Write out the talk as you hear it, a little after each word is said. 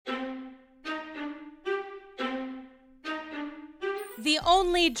The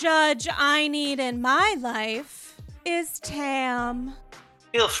only judge I need in my life is Tam.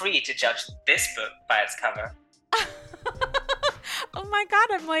 Feel free to judge this book by its cover. Oh my god,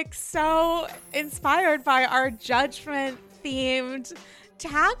 I'm like so inspired by our judgment themed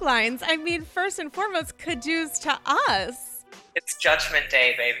taglines. I mean, first and foremost, kudos to us. It's Judgment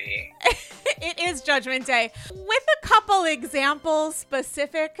Day, baby. It is Judgment Day, with a couple examples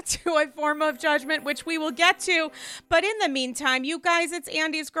specific to a form of judgment, which we will get to. But in the meantime, you guys, it's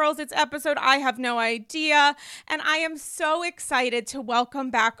Andy's Girls. It's episode I Have No Idea. And I am so excited to welcome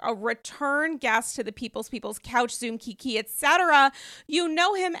back a return guest to the People's Couch, Zoom, Kiki, etc. You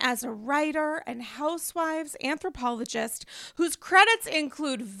know him as a writer and housewives anthropologist whose credits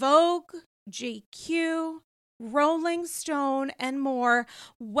include Vogue, GQ, Rolling Stone, and more.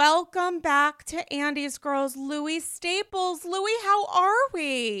 Welcome back to Andy's Girls, Louis Staples. Louis, how are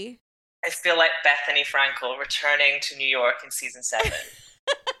we? I feel like Bethany Frankel returning to New York in season 7.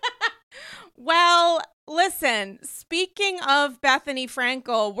 Well, listen, speaking of Bethany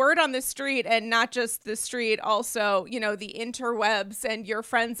Frankel, word on the street, and not just the street, also, you know, the interwebs and your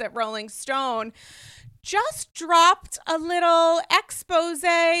friends at Rolling Stone, just dropped a little expose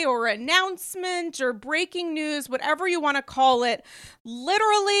or announcement or breaking news, whatever you want to call it,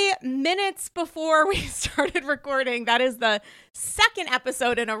 literally minutes before we started recording. That is the second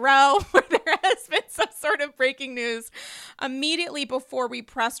episode in a row where there has been some sort of breaking news immediately before we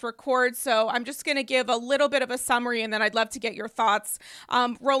pressed record. So I'm just going to give a little bit of a summary and then I'd love to get your thoughts.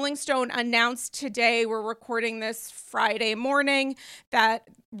 Rolling Stone announced today, we're recording this Friday morning, that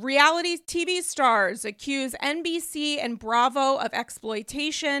reality TV stars accuse NBC and Bravo of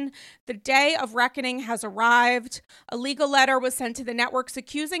exploitation. The day of reckoning has arrived. A legal letter was sent to the networks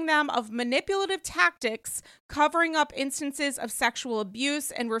accusing them of manipulative tactics, covering up instances of sexual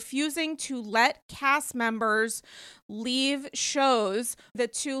abuse, and refusing to let cast members leave shows. The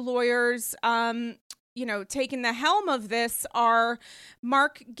two lawyers taking the helm of this are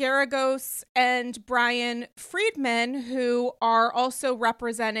Mark Garagos and Brian Friedman, who are also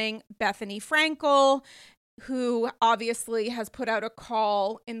representing Bethany Frankel, who obviously has put out a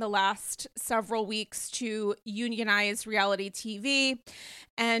call in the last several weeks to unionize reality TV.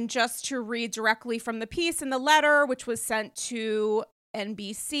 And just to read directly from the piece in the letter, which was sent to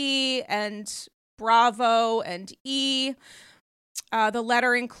NBC and Bravo and E! The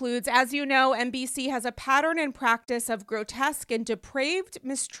letter includes, as you know, NBC has a pattern and practice of grotesque and depraved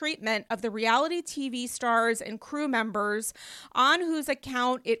mistreatment of the reality TV stars and crew members on whose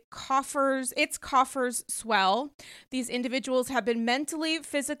account its coffers swell. These individuals have been mentally,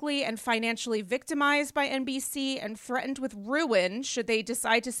 physically, and financially victimized by NBC and threatened with ruin should they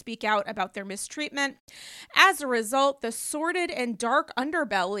decide to speak out about their mistreatment. As a result, the sordid and dark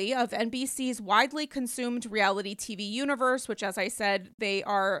underbelly of NBC's widely consumed reality TV universe, which, as I said, they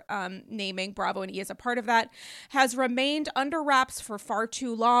are naming Bravo and E! As a part of that, has remained under wraps for far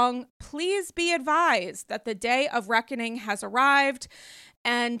too long. Please be advised that the day of reckoning has arrived.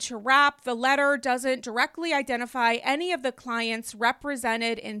 And to wrap, the letter doesn't directly identify any of the clients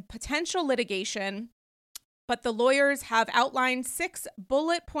represented in potential litigation, but the lawyers have outlined 6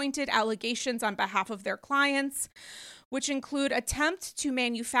 bullet-pointed allegations on behalf of their clients, which include attempt to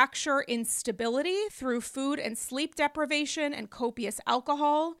manufacture instability through food and sleep deprivation and copious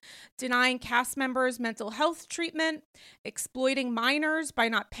alcohol, denying cast members mental health treatment, exploiting minors by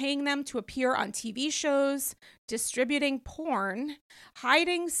not paying them to appear on TV shows, distributing porn,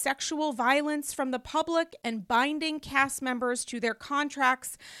 hiding sexual violence from the public, and binding cast members to their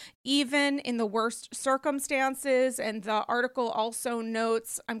contracts, even in the worst circumstances. And the article also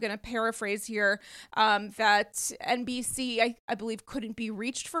notes, I'm going to paraphrase here, that NBC, I believe, couldn't be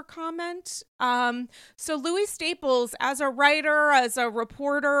reached for comment. So Louis Staples, as a writer, as a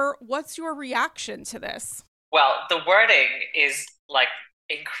reporter, what's your reaction to this? Well, the wording is like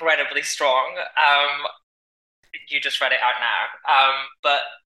incredibly strong. You just read it out now. But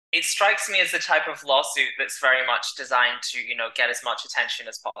it strikes me as the type of lawsuit that's very much designed to, get as much attention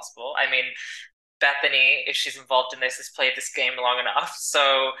as possible. I mean, Bethany, if she's involved in this, has played this game long enough.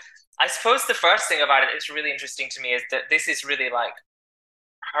 So I suppose the first thing about it that's really interesting to me is that this is really like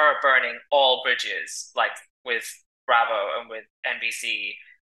her burning all bridges, like with Bravo and with NBC.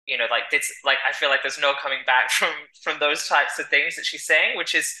 I feel like there's no coming back from those types of things that she's saying,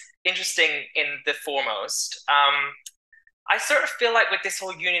 which is interesting in the foremost. I sort of feel like with this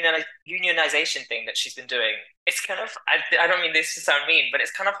whole unionization thing that she's been doing, it's kind of, I don't mean this to sound mean, but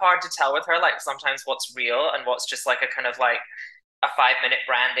it's kind of hard to tell with her, like sometimes what's real and what's just like a kind of like a 5 minute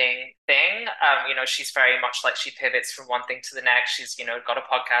branding thing. She's very much like she pivots from one thing to the next. She's, got a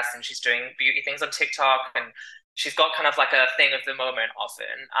podcast and she's doing beauty things on TikTok, and she's got kind of like a thing of the moment often.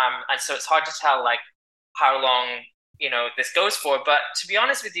 And so it's hard to tell like how long, this goes for. But to be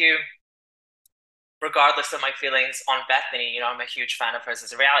honest with you, regardless of my feelings on Bethany, I'm a huge fan of hers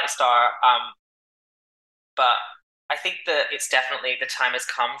as a reality star. But I think that it's definitely the time has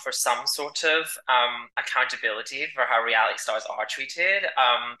come for some sort of accountability for how reality stars are treated.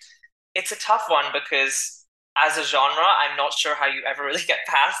 It's a tough one because as a genre, I'm not sure how you ever really get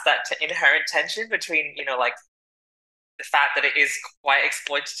past that inherent tension between, like the fact that it is quite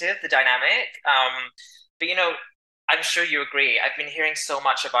exploitative, the dynamic. But I'm sure you agree. I've been hearing so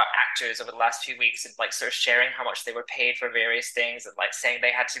much about actors over the last few weeks and like sort of sharing how much they were paid for various things and like saying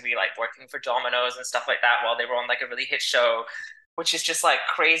they had to be like working for Domino's and stuff like that while they were on like a really hit show, which is just like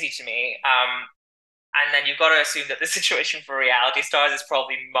crazy to me. And then you've got to assume that the situation for reality stars is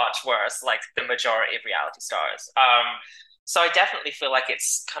probably much worse, like the majority of reality stars. So I definitely feel like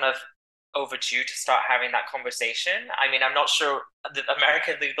it's kind of overdue to start having that conversation. I mean, I'm not sure, the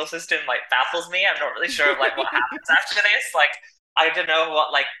American legal system like baffles me. I'm not really sure like what happens after this. Like, I don't know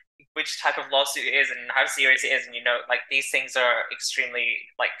what like which type of lawsuit it is and how serious it is. And like these things are extremely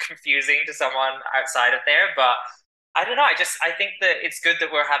like confusing to someone outside of there. But I don't know. I think that it's good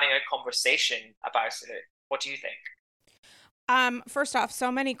that we're having a conversation about it. What do you think? First off,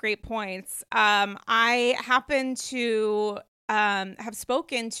 so many great points. I happen to have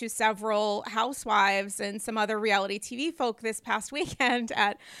spoken to several housewives and some other reality TV folk this past weekend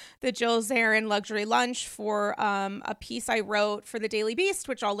at the Jill Zarin Luxury Lunch for a piece I wrote for the Daily Beast,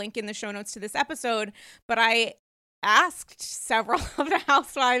 which I'll link in the show notes to this episode. But I asked several of the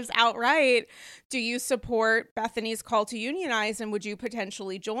housewives outright, do you support Bethany's call to unionize and would you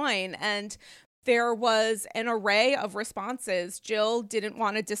potentially join? And there was an array of responses. Jill didn't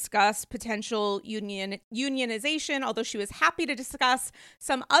want to discuss potential unionization, although she was happy to discuss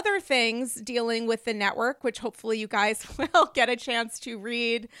some other things dealing with the network, which hopefully you guys will get a chance to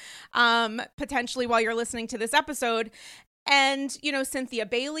read potentially while you're listening to this episode. And, Cynthia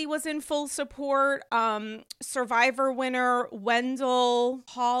Bailey was in full support. Survivor winner Wendell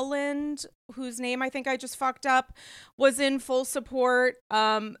Holland, whose name I think I just fucked up, was in full support.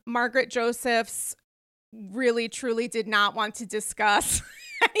 Margaret Josephs really, truly did not want to discuss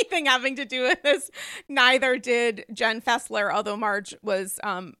anything having to do with this. Neither did Jen Fessler, although Marge was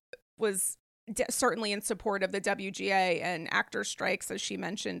certainly in support of the WGA and actor strikes, as she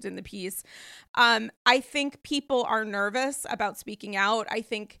mentioned in the piece. I think people are nervous about speaking out. I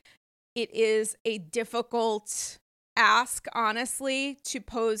think it is a difficult ask, honestly, to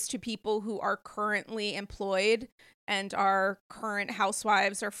pose to people who are currently employed and are current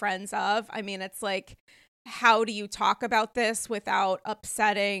housewives or friends of. I mean, it's like, how do you talk about this without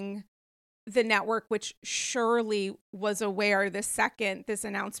upsetting the network, which surely was aware the second this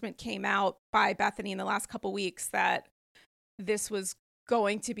announcement came out by Bethany in the last couple weeks that this was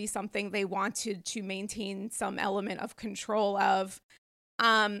going to be something they wanted to maintain some element of control of.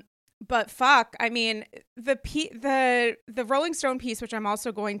 But fuck, I mean, the Rolling Stone piece, which I'm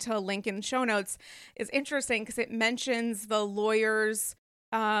also going to link in the show notes, is interesting because it mentions the lawyers.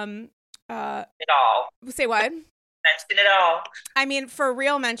 It all. Say what? Mention it all. I mean, for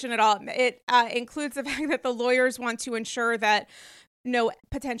real, mention it all. It includes the fact that the lawyers want to ensure that no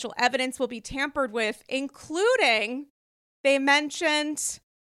potential evidence will be tampered with, including they mentioned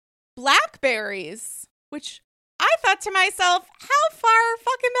BlackBerries, which I thought to myself, how far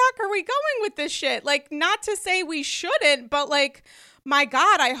fucking back are we going with this shit? Like, not to say we shouldn't, but like, my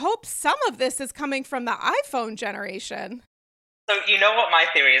God, I hope some of this is coming from the iPhone generation. So you know what my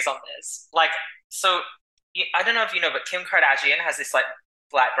theory is on this? Like, so I don't know if you know, but Kim Kardashian has this like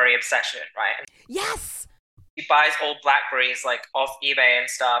BlackBerry obsession, right? Yes. She buys old BlackBerries like off eBay and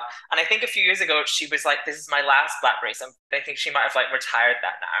stuff. And I think a few years ago she was like, "This is my last BlackBerry." So I think she might have like retired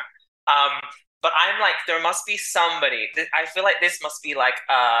that now. But I'm like, there must be somebody. I feel like this must be like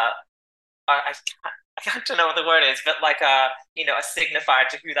I don't know what the word is, but like a signifier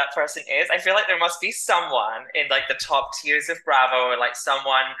to who that person is. I feel like there must be someone in like the top tiers of Bravo, or like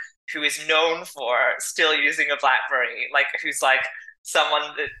someone who is known for still using a BlackBerry, like who's like someone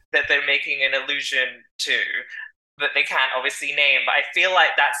that they're making an allusion to that they can't obviously name. But I feel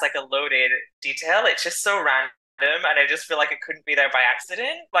like that's like a loaded detail. It's just so random, and I just feel like it couldn't be there by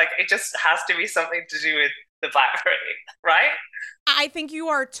accident. Like it just has to be something to do with the BlackBerry, right? I think you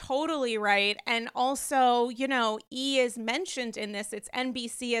are totally right. And also, E is mentioned in this. It's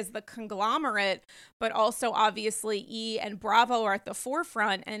NBC as the conglomerate, but also obviously E and Bravo are at the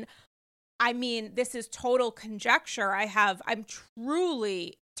forefront. And I mean, this is total conjecture. I'm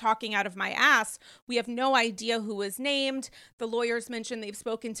truly talking out of my ass. We have no idea who was named. The lawyers mentioned they've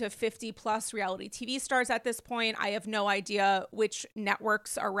spoken to 50 plus reality TV stars at this point. I have no idea which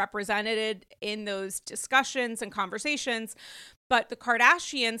networks are represented in those discussions and conversations. But the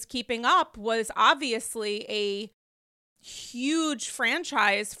Kardashians Keeping Up was obviously a huge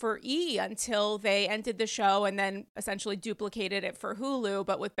franchise for E until they ended the show and then essentially duplicated it for Hulu,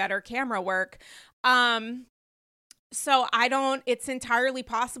 but with better camera work. So it's entirely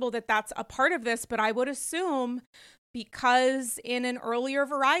possible that that's a part of this, but I would assume because in an earlier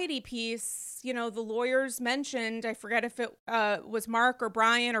Variety piece, the lawyers mentioned, I forget if it was Mark or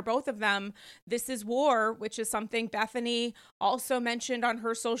Brian or both of them, this is war, which is something Bethany also mentioned on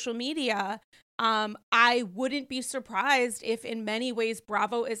her social media. I wouldn't be surprised if in many ways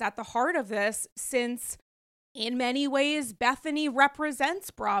Bravo is at the heart of this, since in many ways Bethany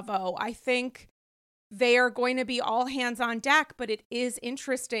represents Bravo. I think they are going to be all hands on deck, but it is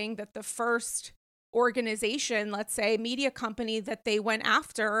interesting that the first organization, let's say media company that they went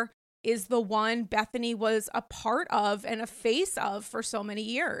after, is the one Bethany was a part of and a face of for so many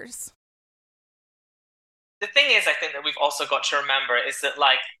years. The thing is, I think that we've also got to remember is that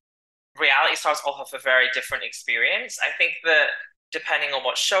reality stars all have a very different experience. I think that depending on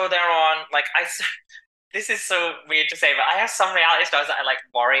what show they're on, this is so weird to say, but I have some reality stars that I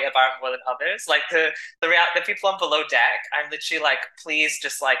worry about more than others. The people on Below Deck, I'm literally please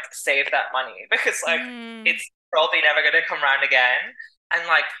just save that money because it's probably never going to come around again. And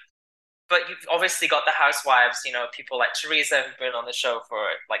but you've obviously got the housewives, people like Teresa who've been on the show for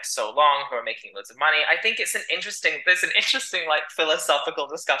so long, who are making loads of money. I think there's an interesting philosophical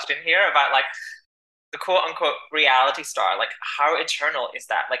discussion here about the quote unquote reality star. How eternal is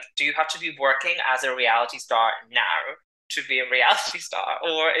that? Do you have to be working as a reality star now to be a reality star?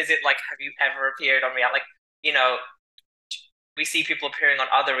 Or is it have you ever appeared on reality? We see people appearing on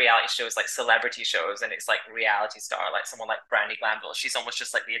other reality shows, celebrity shows, and it's reality star, someone like Brandi Glanville. She's almost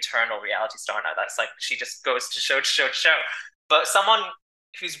just the eternal reality star now. That's she just goes to show to show to show. But someone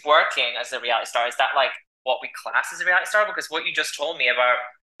who's working as a reality star, is that what we class as a reality star? Because what you just told me about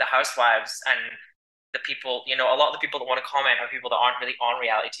the housewives and the people, a lot of the people that want to comment are people that aren't really on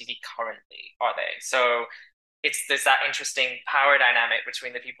reality TV currently, are they? So there's that interesting power dynamic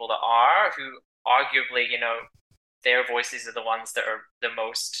between the people that are, who arguably, their voices are the ones that are the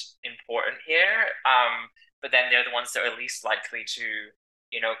most important here. But then they're the ones that are least likely to,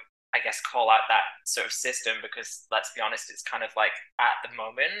 I guess, call out that sort of system, because let's be honest, it's kind of at the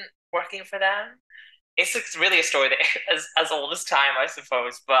moment working for them. It's really a story that is as old as time, I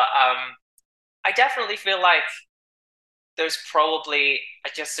suppose. But I definitely feel there's probably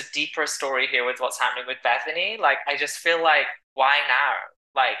just a deeper story here with what's happening with Bethany. I just feel why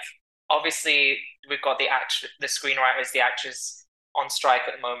now? Obviously we've got the screenwriters, the actors on strike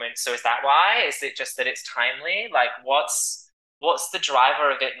at the moment. So is that why? Is it just that it's timely? What's the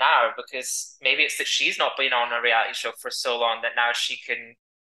driver of it now? Because maybe it's that she's not been on a reality show for so long that now she can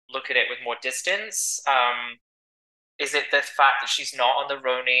look at it with more distance. Is it the fact that she's not on the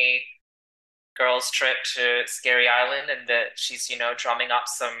RHONY girls trip to Scary Island and that she's, drumming up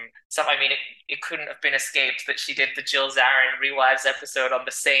some stuff? I mean, it couldn't have been escaped that she did the Jill Zarin Rewives episode on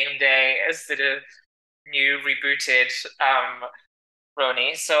the same day as the new rebooted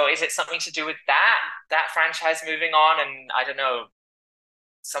RHONY. So is it something to do with that franchise moving on, and I don't know,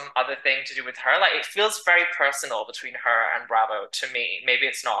 some other thing to do with her? It feels very personal between her and Bravo to me. Maybe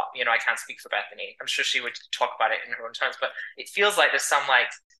it's not, I can't speak for Bethany. I'm sure she would talk about it in her own terms, but it feels like there's some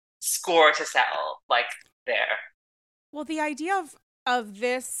score to settle there. Well, the idea of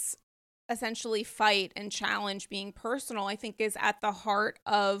this essentially fight and challenge being personal, I think, is at the heart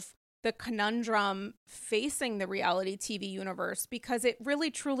of the conundrum facing the reality TV universe, because it really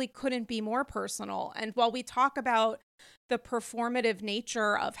truly couldn't be more personal. And while we talk about the performative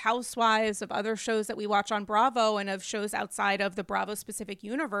nature of Housewives, of other shows that we watch on Bravo, and of shows outside of the Bravo specific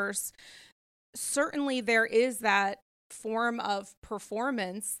universe, certainly there is that form of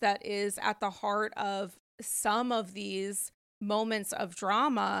performance that is at the heart of some of these moments of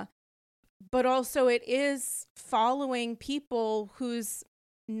drama, but also it is following people whose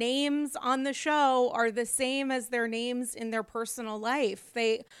names on the show are the same as their names in their personal life.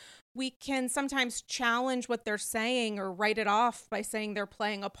 We can sometimes challenge what they're saying or write it off by saying they're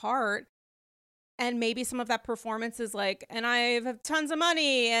playing a part. And maybe some of that performance is and I have tons of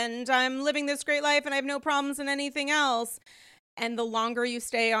money and I'm living this great life and I have no problems in anything else. And the longer you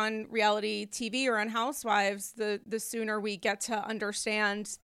stay on reality TV or on Housewives, the sooner we get to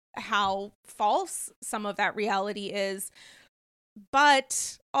understand how false some of that reality is.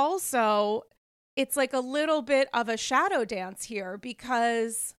 But also, it's like a little bit of a shadow dance here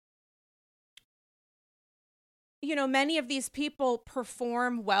because, you know, many of these people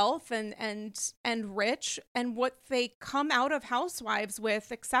perform wealth and rich, and what they come out of Housewives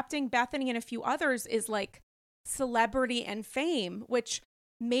with, excepting Bethany and a few others, is like celebrity and fame, which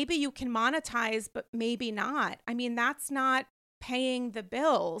maybe you can monetize, but maybe not. I mean, that's not paying the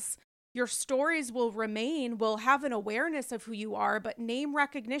bills. Your stories will remain, will have an awareness of who you are, but name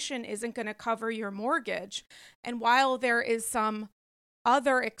recognition isn't going to cover your mortgage. And while there is some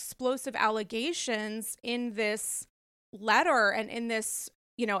other explosive allegations in this letter and in this,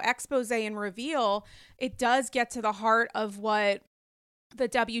 you know, expose and reveal, it does get to the heart of what the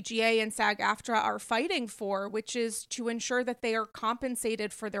WGA and SAG-AFTRA are fighting for, which is to ensure that they are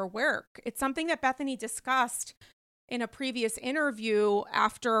compensated for their work. It's something that Bethany discussed in a previous interview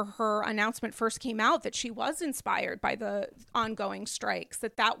after her announcement first came out, that she was inspired by the ongoing strikes,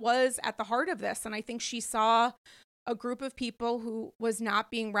 that was at the heart of this. And I think she saw a group of people who was not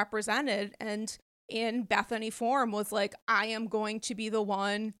being represented, and in Bethany form was like, I am going to be the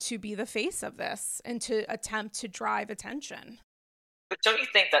one to be the face of this and to attempt to drive attention. But don't you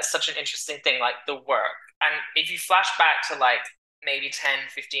think that's such an interesting thing, like the work? And if you flash back to like maybe 10,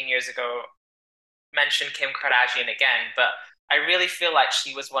 15 years ago, mention Kim Kardashian again, but I really feel like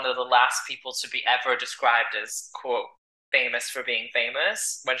she was one of the last people to be ever described as, quote, famous for being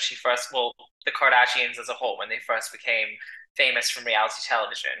famous when she first, well, the Kardashians as a whole, when they first became famous from reality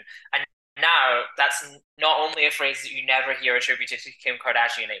television. And now that's not only a phrase that you never hear attributed to Kim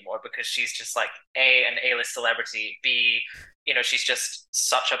Kardashian anymore, because she's just like A, an A-list celebrity, B, you know, she's just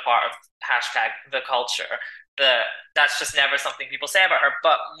such a part of hashtag the culture. That's just never something people say about her.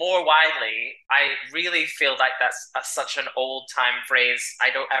 But more widely, I really feel like that's such an old time phrase. I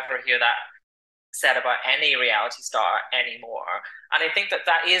don't ever hear that said about any reality star anymore. And I think that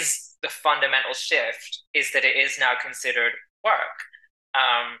that is the fundamental shift, is that it is now considered work.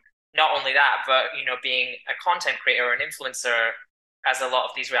 Not only that, but, you know, being a content creator or an influencer, as a lot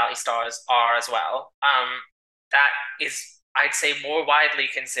of these reality stars are as well, that is, I'd say, more widely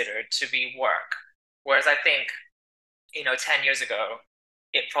considered to be work. Whereas I think, you know, 10 years ago,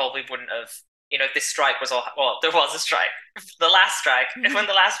 it probably wouldn't have, you know, if this strike was all, well, there was a strike. The last strike, when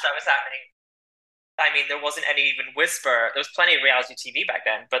the last strike was happening, I mean, there wasn't any even whisper. There was plenty of reality TV back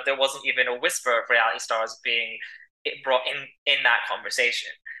then, but there wasn't even a whisper of reality stars being brought in that conversation.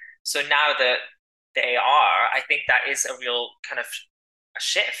 So now that they are, I think that is a real kind of a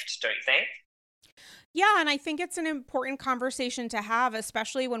shift, don't you think? Yeah, and I think it's an important conversation to have,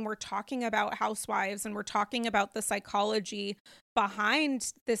 especially when we're talking about Housewives and we're talking about the psychology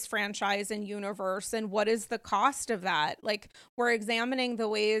behind this franchise and universe and what is the cost of that. Like, we're examining the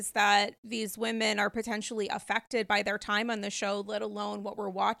ways that these women are potentially affected by their time on the show, let alone what we're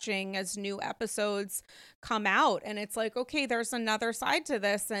watching as new episodes come out. And it's like, okay, there's another side to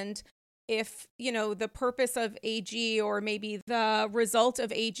this. And if, you know, the purpose of AG, or maybe the result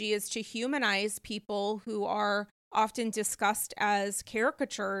of AG, is to humanize people who are often discussed as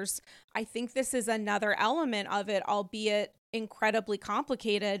caricatures, I think this is another element of it, albeit incredibly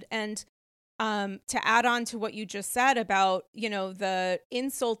complicated. And to add on to what you just said about, you know, the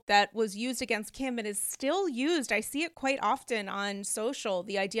insult that was used against Kim and is still used, I see it quite often on social,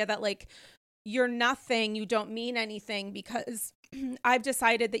 the idea that, like, you're nothing, you don't mean anything because I've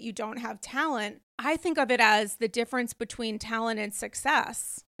decided that you don't have talent. I think of it as the difference between talent and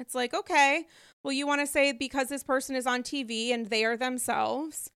success. It's like, okay, well, you want to say because this person is on TV and they are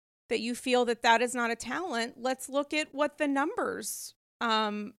themselves, that you feel that that is not a talent. Let's look at what the numbers,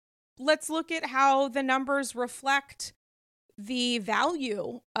 let's look at how the numbers reflect the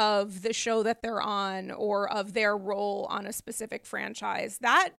value of the show that they're on or of their role on a specific franchise.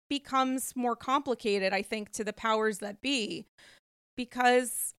 That becomes more complicated, I think, to the powers that be,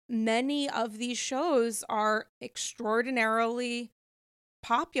 because many of these shows are extraordinarily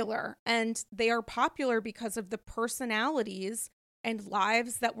popular, and they are popular because of the personalities and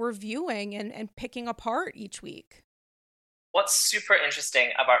lives that we're viewing and picking apart each week. What's super interesting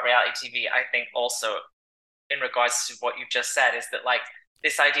about reality TV, I think, also in regards to what you just said, is that like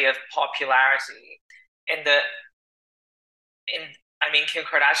this idea of popularity in the in I mean, Kim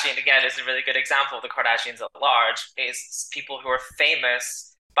Kardashian again is a really good example. The Kardashians at large is people who are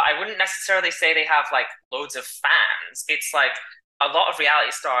famous, but I wouldn't necessarily say they have like loads of fans. It's like a lot of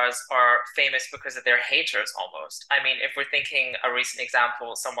reality stars are famous because of their haters almost. I mean, if we're thinking a recent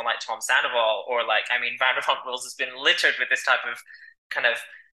example, someone like Tom Sandoval, or like, I mean, Vanderpump Rules has been littered with this type of kind of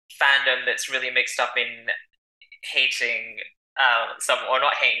fandom that's really mixed up in hating someone, or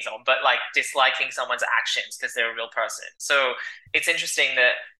not hating someone, but like disliking someone's actions because they're a real person. So it's interesting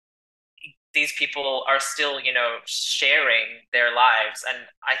that these people are still, sharing their lives. And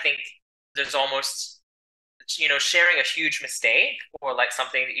I think there's almost, sharing a huge mistake or like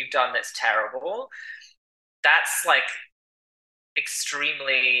something that you've done that's terrible. That's like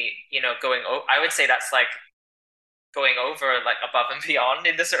extremely, I would say that's like going over like above and beyond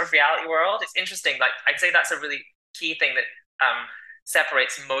in the sort of reality world. It's interesting. Like I'd say that's a really key thing that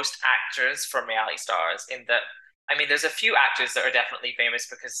separates most actors from reality stars. In that, I mean, there's a few actors that are definitely famous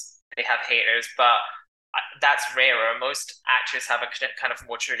because they have haters, but that's rarer. Most actors have a kind of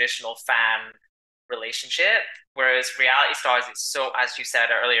more traditional fan relationship, whereas reality stars, it's so, as you said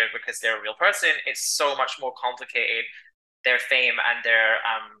earlier, because they're a real person, it's so much more complicated. Their fame and their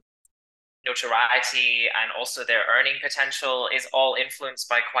notoriety and also their earning potential is all influenced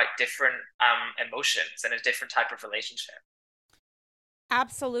by quite different emotions and a different type of relationship.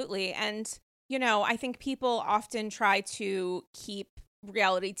 Absolutely. And, I think people often try to keep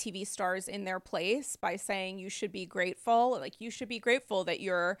reality TV stars in their place by saying you should be grateful. Like, you should be grateful that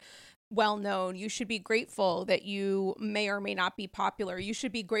you're well known. You should be grateful that you may or may not be popular. You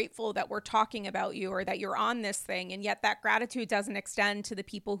should be grateful that we're talking about you or that you're on this thing. And yet that gratitude doesn't extend to the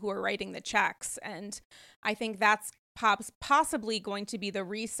people who are writing the checks. And I think that's possibly going to be the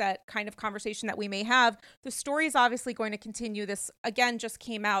reset kind of conversation that we may have. The story is obviously going to continue. This, again, just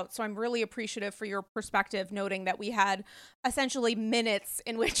came out. So I'm really appreciative for your perspective, noting that we had essentially minutes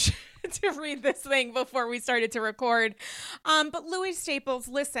in which to read this thing before we started to record. But Louis Staples,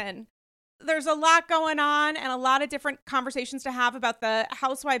 listen, there's a lot going on and a lot of different conversations to have about the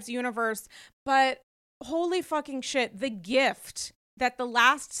Housewives universe, but holy fucking shit, the gift that the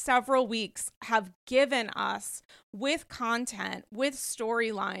last several weeks have given us with content, with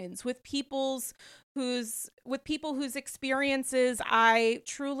storylines, with people whose experiences I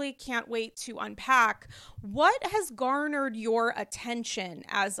truly can't wait to unpack. What has garnered your attention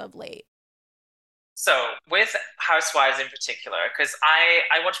as of late? So with Housewives in particular, because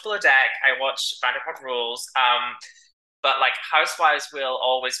I watch Below Deck, I watch Vanderpump Rules, but like Housewives will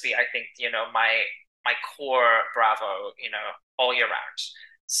always be, I think, my core Bravo, all year round.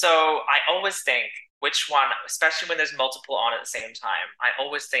 So I always think which one, especially when there's multiple on at the same time, I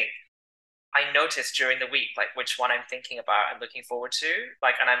always think I notice during the week like which one I'm thinking about and looking forward to.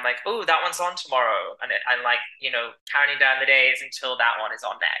 Like, and I'm like, oh, that one's on tomorrow, and I'm like, counting down the days until that one is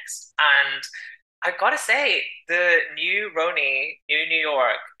on next. And I've got to say, the new Roni, New New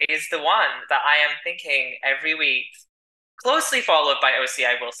York, is the one that I am thinking every week, closely followed by OC,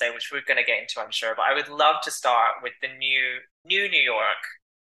 I will say, which we're going to get into, I'm sure. But I would love to start with the new New York,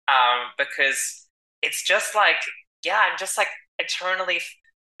 because it's just like, yeah, I'm just like eternally.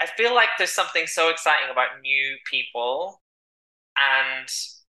 I feel like there's something so exciting about new people, and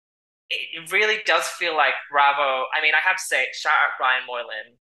it really does feel like Bravo. I mean, I have to say, shout out Brian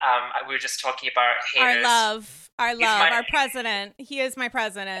Moylan. We were just talking about haters. Our our president. He is my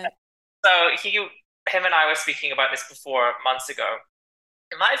president. So him and I were speaking about this before months ago.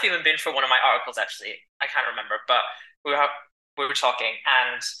 It might have even been for one of my articles, actually. I can't remember, but we were talking,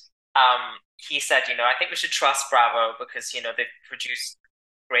 and he said, I think we should trust Bravo because they've produced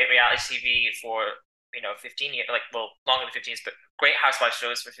great reality TV for 15 years, like, well, longer than 15 years, but great housewife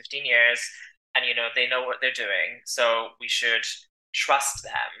shows for 15 years, and they know what they're doing, so we should trust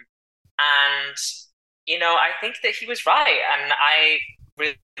them. And I think that he was right, and I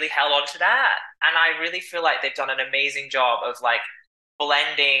really held on to that, and I really feel like they've done an amazing job of like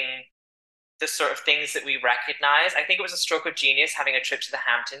blending the sort of things that we recognize. I think it was a stroke of genius having a trip to the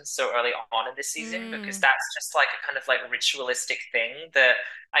Hamptons so early on in this season, because that's just like a kind of like ritualistic thing that,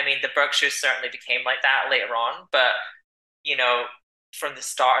 I mean, the Berkshires certainly became like that later on, but from the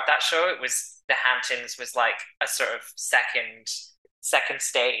start of that show, it was the Hamptons was like a sort of second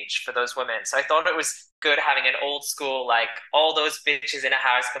stage for those women. So I thought it was good having an old school, like all those bitches in a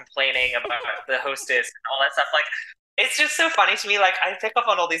house complaining about the hostess and all that stuff. Like, it's just so funny to me. Like, I pick up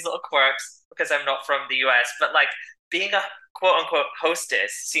on all these little quirks because I'm not from the US, but like being a quote unquote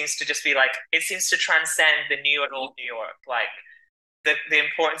hostess seems to just be like, it seems to transcend the new and old New York. Like, the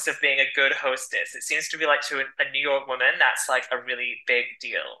importance of being a good hostess. It seems to be like to a New York woman, that's like a really big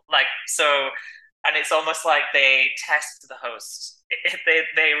deal. Like, so, and it's almost like they test the host.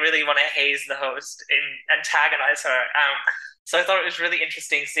 They really want to haze the host and antagonize her. So I thought it was really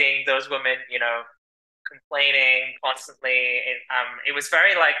interesting seeing those women, complaining constantly. It was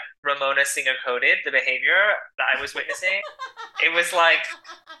very like Ramona Singer coded, the behavior that I was witnessing. It was like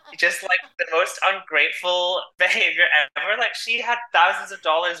just like the most ungrateful behavior ever. Like, she had thousands of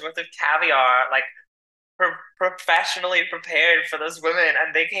dollars worth of caviar, like professionally prepared for those women,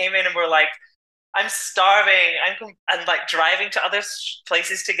 and they came in and were like, I'm starving. And like driving to other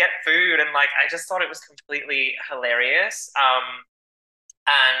places to get food, and like I just thought it was completely hilarious.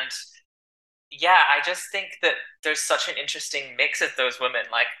 And yeah, I just think that there's such an interesting mix of those women.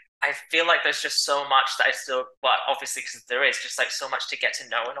 Like I feel like there's just so much that I still, well, obviously because there is just like so much to get to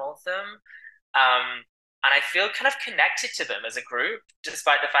know in all of them. And I feel kind of connected to them as a group,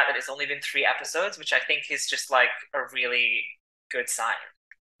 despite the fact that it's only been 3 episodes, which I think is just like a really good sign.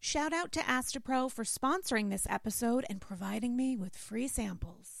 Shout out to Astepro for sponsoring this episode and providing me with free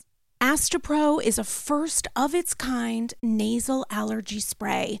samples. Astepro is a first-of-its-kind nasal allergy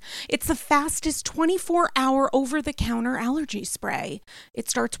spray. It's the fastest 24-hour over-the-counter allergy spray. It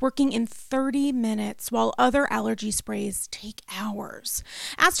starts working in 30 minutes, while other allergy sprays take hours.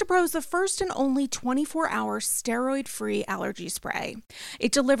 Astepro is the first and only 24-hour steroid-free allergy spray.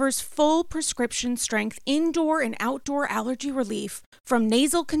 It delivers full prescription-strength indoor and outdoor allergy relief from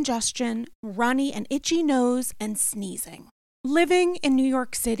nasal congestion, runny and itchy nose, and sneezing. Living in New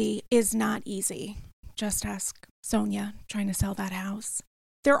York City is not easy. Just ask Sonia trying to sell that house.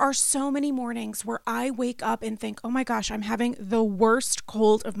 There are so many mornings where I wake up and think, oh my gosh, I'm having the worst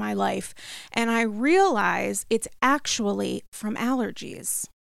cold of my life. And I realize it's actually from allergies.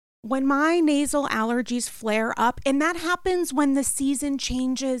 When my nasal allergies flare up, and that happens when the season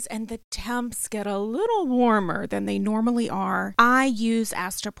changes and the temps get a little warmer than they normally are, I use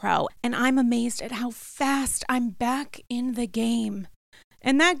Astepro, and I'm amazed at how fast I'm back in the game.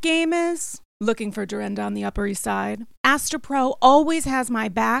 And that game is looking for Dorinda on the Upper East Side. Astepro always has my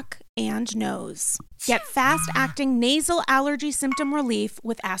back and nose. Get fast-acting nasal allergy symptom relief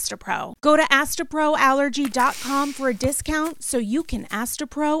with Astepro. Go to asteproallergy.com for a discount so you can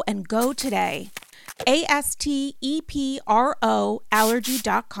Astepro and go today. ASTEPRO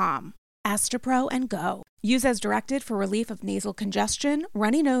allergy.com. Astepro and go. Use as directed for relief of nasal congestion,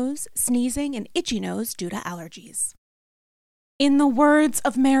 runny nose, sneezing, and itchy nose due to allergies. In the words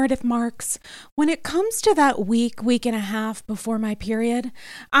of Meredith Marks, when it comes to that week and a half before my period,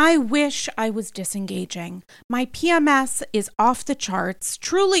 I wish I was disengaging. My PMS is off the charts.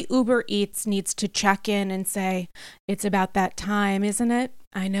 Truly, Uber Eats needs to check in and say, it's about that time, isn't it?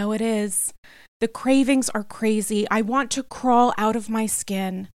 I know it is. The cravings are crazy. I want to crawl out of my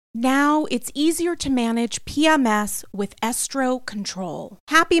skin. Now it's easier to manage PMS with Estro Control.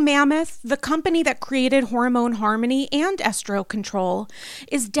 Happy Mammoth, the company that created Hormone Harmony and Estro Control,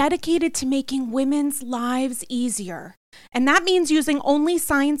 is dedicated to making women's lives easier. And that means using only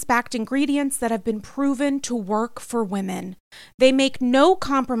science-backed ingredients that have been proven to work for women. They make no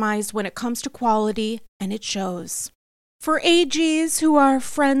compromise when it comes to quality, and it shows. For AGs who are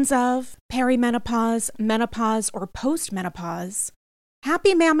friends of perimenopause, menopause, or postmenopause,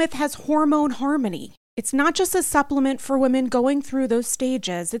 Happy Mammoth has Hormone Harmony. It's not just a supplement for women going through those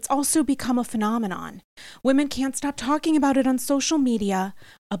stages, it's also become a phenomenon. Women can't stop talking about it on social media.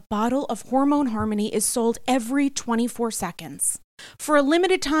 A bottle of Hormone Harmony is sold every 24 seconds. For a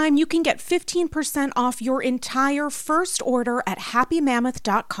limited time, you can get 15% off your entire first order at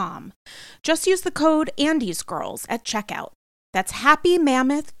happymammoth.com. Just use the code AndysGirls at checkout. That's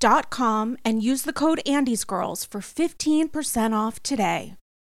happymammoth.com and use the code AndysGirls for 15% off today.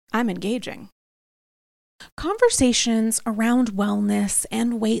 I'm engaging. Conversations around wellness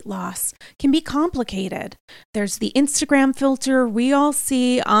and weight loss can be complicated. There's the Instagram filter we all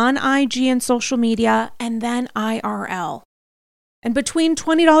see on IG and social media, and then IRL. And between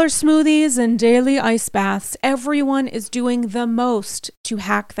 $20 smoothies and daily ice baths, everyone is doing the most to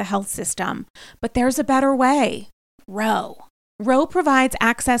hack the health system. But there's a better way. Ro. Ro provides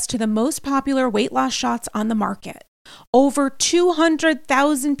access to the most popular weight loss shots on the market. Over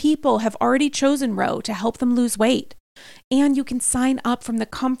 200,000 people have already chosen Ro to help them lose weight. And you can sign up from the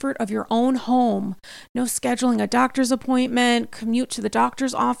comfort of your own home. No scheduling a doctor's appointment, commute to the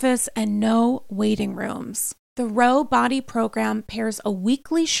doctor's office, and no waiting rooms. The Ro Body Program pairs a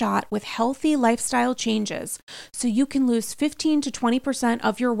weekly shot with healthy lifestyle changes so you can lose 15 to 20%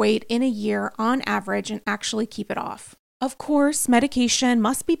 of your weight in a year on average and actually keep it off. Of course, medication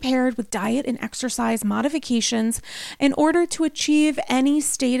must be paired with diet and exercise modifications in order to achieve any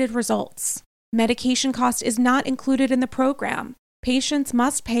stated results. Medication cost is not included in the program. Patients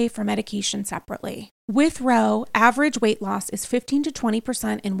must pay for medication separately. With Ro, average weight loss is 15 to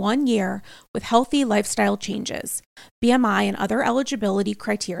 20% in 1 year with healthy lifestyle changes. BMI and other eligibility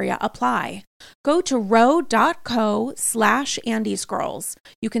criteria apply. Go to ro.co/AndysGirls.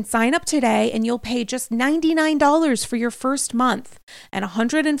 You can sign up today and you'll pay just $99 for your first month and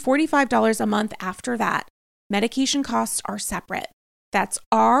 $145 a month after that. Medication costs are separate. That's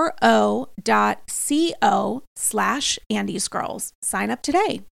ro.co/Andys Sign up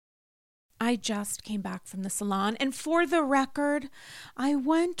today. I just came back from the salon, and for the record, I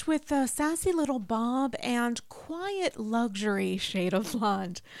went with a sassy little bob and quiet luxury shade of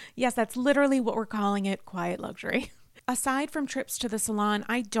blonde. Yes, that's literally what we're calling it, quiet luxury. Aside from trips to the salon,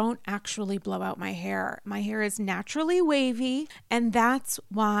 I don't actually blow out my hair. My hair is naturally wavy, and that's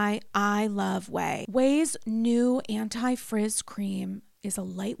why I love OUAI. OUAI's new anti-frizz cream is a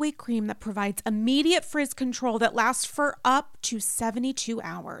lightweight cream that provides immediate frizz control that lasts for up to 72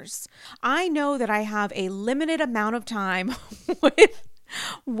 hours. I know that I have a limited amount of time with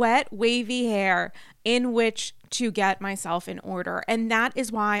wet, wavy hair in which to get myself in order. And that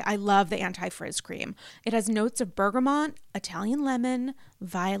is why I love the anti-frizz cream. It has notes of bergamot, Italian lemon,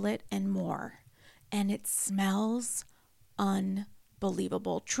 violet, and more. And it smells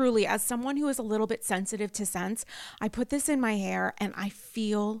unbelievable. Truly, as someone who is a little bit sensitive to scents, I put this in my hair and I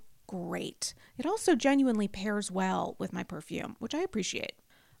feel great. It also genuinely pairs well with my perfume, which I appreciate.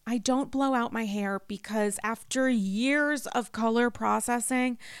 I don't blow out my hair because after years of color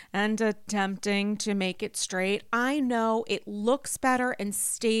processing and attempting to make it straight, I know it looks better and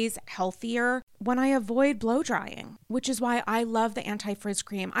stays healthier when I avoid blow drying, which is why I love the anti-frizz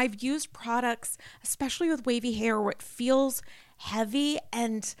cream. I've used products, especially with wavy hair, where it feels heavy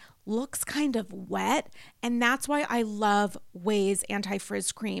and looks kind of wet, and that's why I love OUAI's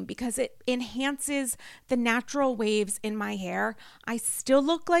anti-frizz cream, because it enhances the natural waves in my hair. I still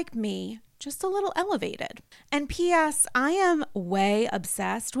look like me, just a little elevated. And P.S. I am way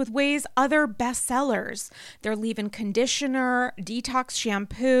obsessed with OUAI's other bestsellers. Their leave-in conditioner, detox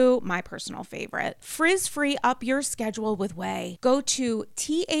shampoo, my personal favorite. Frizz-free up your schedule with OUAI. Go to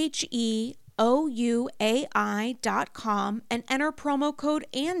TheOuai.com and enter promo code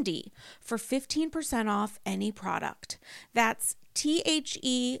Andy for 15% off any product. That's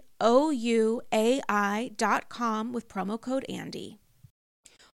TheOuai.com with promo code Andy.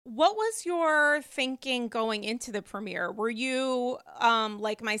 What was your thinking going into the premiere? Were you,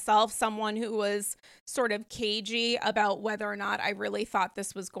 like myself, someone who was sort of cagey about whether or not I really thought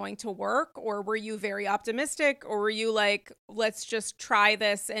this was going to work? Or were you very optimistic? Or were you like, let's just try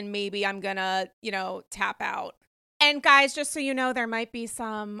this and maybe I'm gonna, tap out? And guys, just so you know, there might be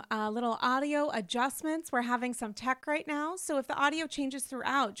some little audio adjustments. We're having some tech right now. So if the audio changes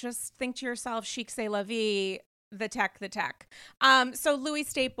throughout, just think to yourself, chic c'est la vie. The tech. So Louis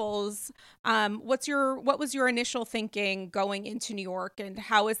Staples, what was your initial thinking going into New York, and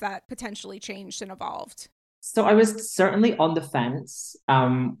how has that potentially changed and evolved? So I was certainly on the fence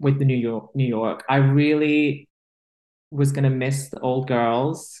with the New York. I really was gonna miss the old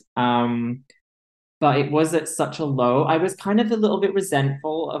girls. But it was at such a low. I was kind of a little bit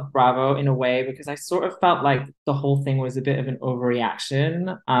resentful of Bravo in a way, because I sort of felt like the whole thing was a bit of an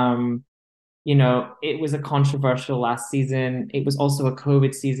overreaction. It was a controversial last season. It was also a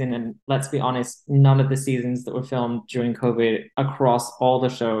COVID season. And let's be honest, none of the seasons that were filmed during COVID across all the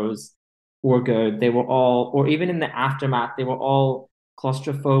shows were good. They were all, or even in the aftermath, they were all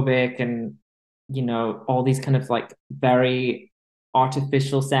claustrophobic and, all these kind of like very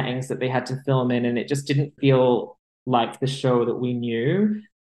artificial settings that they had to film in. And it just didn't feel like the show that we knew.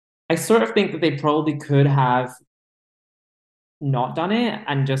 I sort of think that they probably could have not done it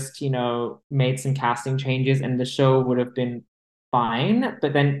and just made some casting changes and the show would have been fine.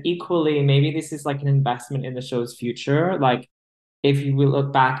 But then equally, maybe this is like an investment in the show's future. Like, if you will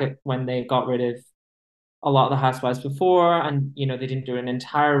look back at when they got rid of a lot of the housewives before, and they didn't do an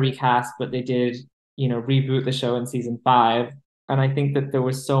entire recast, but they did reboot the show in season 5, and I think that there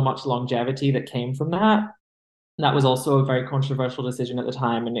was so much longevity that came from that. That was also a very controversial decision at the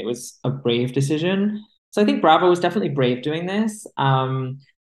time, and it was a brave decision. So I think Bravo was definitely brave doing this. And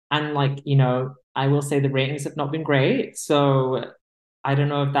I will say the ratings have not been great. So I don't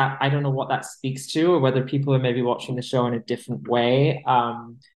know what that speaks to, or whether people are maybe watching the show in a different way.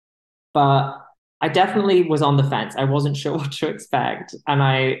 But I definitely was on the fence. I wasn't sure what to expect. And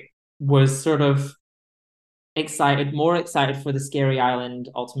I was sort of more excited for the Scary Island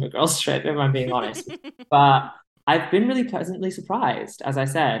Ultimate Girls trip, if I'm being honest. But I've been really pleasantly surprised. As I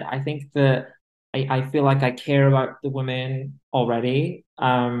said, I think that I feel like I care about the women already.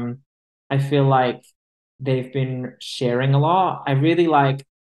 I feel like they've been sharing a lot. I really like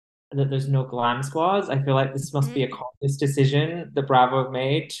that there's no glam squads. I feel like this must be a conscious decision that Bravo have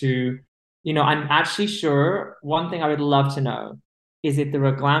made to, I'm actually sure one thing I would love to know is if there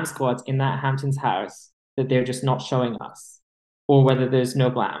are glam squads in that Hamptons house that they're just not showing us, or whether there's no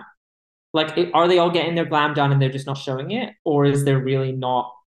glam. Like, are they all getting their glam done and they're just not showing it? Or is there really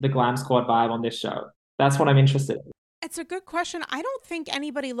not the glam squad vibe on this show? That's what I'm interested in. It's a good question. I don't think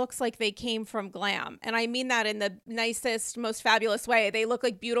anybody looks like they came from glam. And I mean that in the nicest, most fabulous way. They look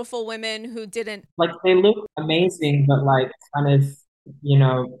like beautiful women who didn't. Like they look amazing, but like kind of,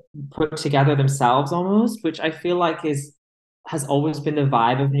 put together themselves almost, which I feel like has always been the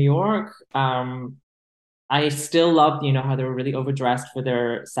vibe of New York. I still loved, how they were really overdressed for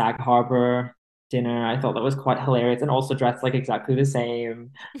their Sag Harbor dinner. I thought that was quite hilarious, and also dressed like exactly the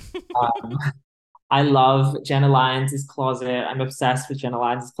same. Um, I love Jenna Lyons' closet. I'm obsessed with Jenna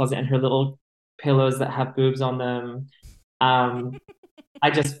Lyons' closet and her little pillows that have boobs on them. Um, I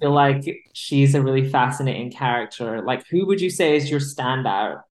just feel like she's a really fascinating character. Like, who would you say is your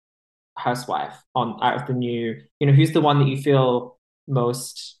standout housewife on out of the new? Who's the one that you feel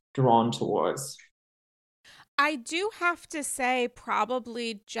most drawn towards? I do have to say,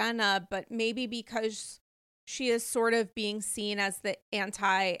 probably Jenna, but maybe because she is sort of being seen as the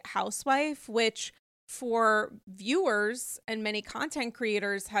anti housewife, which for viewers and many content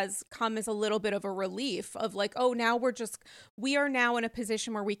creators has come as a little bit of a relief of like, oh, now we are now in a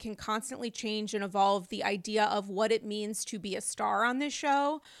position where we can constantly change and evolve the idea of what it means to be a star on this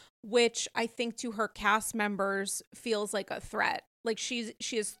show, which I think to her cast members feels like a threat. Like she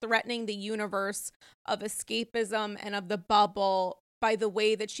is threatening the universe of escapism and of the bubble by the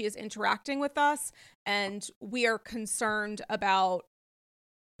way that she is interacting with us. And we are concerned about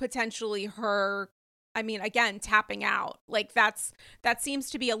potentially her, I mean, again, tapping out. Like that seems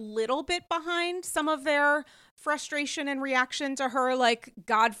to be a little bit behind some of their frustration and reaction to her, like,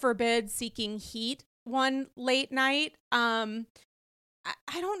 God forbid, seeking heat one late night. I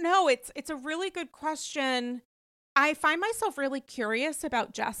don't know. It's a really good question. I find myself really curious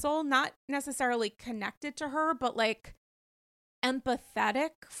about Jessel, not necessarily connected to her, but like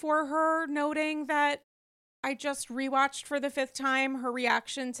empathetic for her, noting that I just rewatched for the fifth time her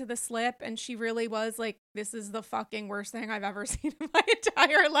reaction to the slip, and she really was like, this is the fucking worst thing I've ever seen in my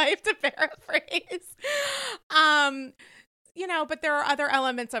entire life, to paraphrase. But there are other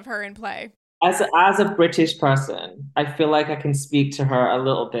elements of her in play. As a British person, I feel like I can speak to her a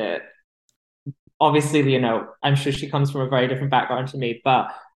little bit. Obviously, I'm sure she comes from a very different background to me, but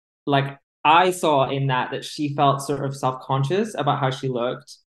like I saw in that she felt sort of self-conscious about how she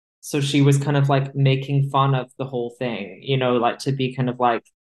looked. So she was kind of like making fun of the whole thing, like to be kind of like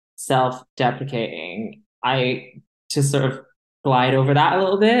self-deprecating. To sort of glide over that a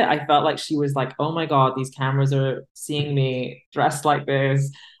little bit. I felt like she was like, oh my God, these cameras are seeing me dressed like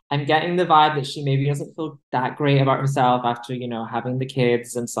this. I'm getting the vibe that she maybe doesn't feel that great about herself after, having the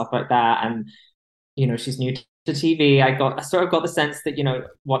kids and stuff like that. And she's new to TV. I sort of got the sense that,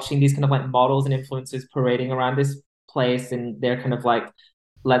 watching these kind of like models and influencers parading around this place, and they're kind of like,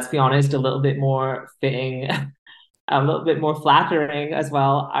 let's be honest, a little bit more fitting, a little bit more flattering as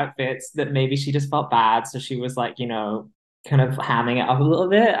well, outfits, that maybe she just felt bad. So she was like, kind of hamming it up a little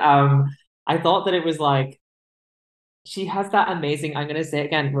bit. I thought that it was like, she has that amazing, I'm gonna say it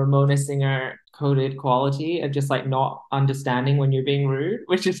again, Ramona Singer coded quality of just like not understanding when you're being rude,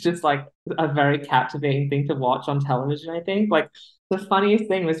 which is just like a very captivating thing to watch on television, I think. Like the funniest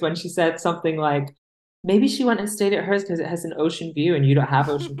thing was when she said something like, maybe she went and stayed at hers because it has an ocean view and you don't have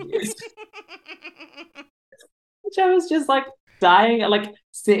ocean views. Which I was just like dying, like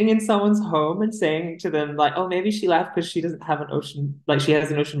sitting in someone's home and saying to them like, oh, maybe she left because she doesn't have an ocean, like she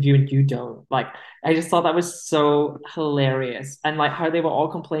has an ocean view and you don't. Like I just thought that was so hilarious. And like how they were all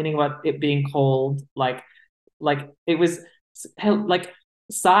complaining about it being cold, like it was like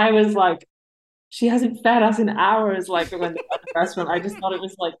Sai was like, she hasn't fed us in hours, like when at the restaurant. I just thought it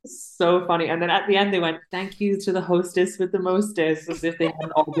was like so funny. And then at the end they went, thank you to the hostess with the mostest, as if they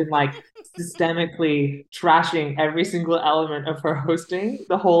hadn't all been like systemically trashing every single element of her hosting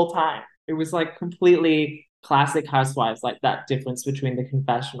the whole time. It was like completely classic housewives, like that difference between the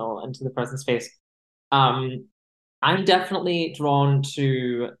confessional and to the person's face. I'm definitely drawn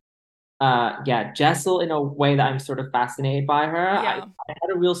to Jessel in a way that I'm sort of fascinated by her. Yeah. I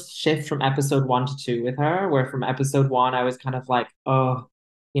had a real shift from episode 1 to 2 with her, where from episode 1 I was kind of like, oh,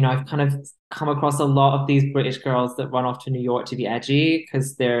 I've kind of come across a lot of these British girls that run off to New York to be edgy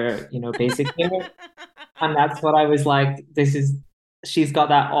because they're, basically, and that's what I was like, she's got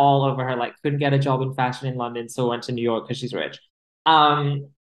that all over her, like couldn't get a job in fashion in London, so went to New York because she's rich.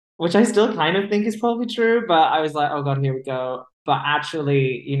 Which I still kind of think is probably true, but I was like, oh God, here we go. But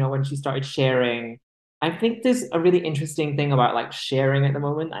actually, when she started sharing, I think there's a really interesting thing about like sharing at the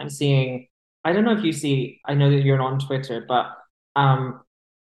moment. I'm seeing, I don't know if you see, I know that you're on Twitter, but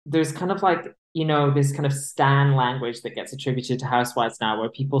there's kind of like, this kind of stan language that gets attributed to housewives now, where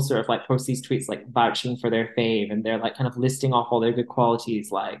people sort of like post these tweets like vouching for their fave, and they're like kind of listing off all their good qualities,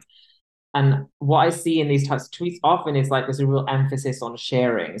 like And what I see in these types of tweets often is like there's a real emphasis on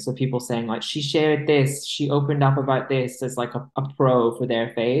sharing. So people saying like she shared this, she opened up about this as like a pro for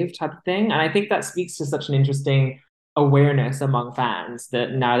their fave type of thing. And I think that speaks to such an interesting awareness among fans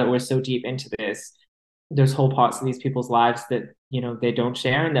that now that we're so deep into this, there's whole parts of these people's lives that, they don't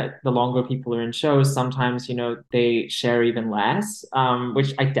share, and that the longer people are in shows, sometimes, they share even less,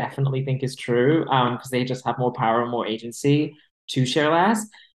 which I definitely think is true, because they just have more power and more agency to share less.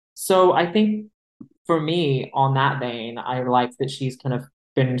 So I think for me, on that vein, I like that she's kind of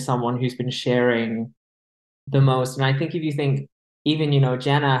been someone who's been sharing the most. And I think if you think even,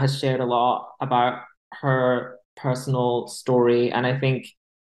 Jenna has shared a lot about her personal story. And I think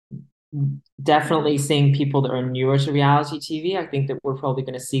definitely seeing people that are newer to reality TV, I think that we're probably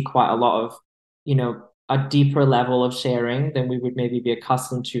going to see quite a lot of, a deeper level of sharing than we would maybe be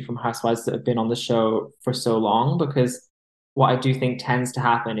accustomed to from housewives that have been on the show for so long. Because what I do think tends to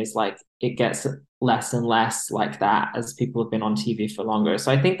happen is like it gets less and less like that as people have been on TV for longer.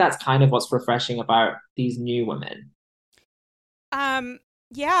 So I think that's kind of what's refreshing about these new women.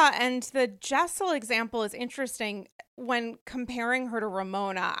 Yeah, and the Jessel example is interesting when comparing her to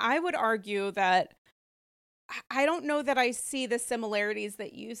Ramona. I would argue that I don't know that I see the similarities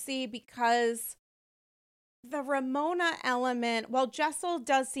that you see, because the Ramona element, well, Jessel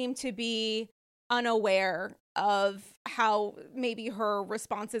does seem to be unaware of how maybe her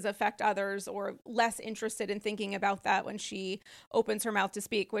responses affect others, or less interested in thinking about that when she opens her mouth to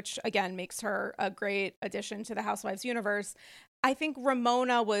speak, which again makes her a great addition to the Housewives universe. I think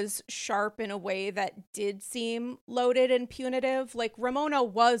Ramona was sharp in a way that did seem loaded and punitive. Like, Ramona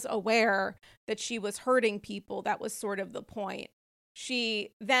was aware that she was hurting people. That was sort of the point. She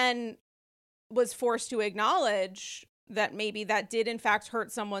then was forced to acknowledge that maybe that did in fact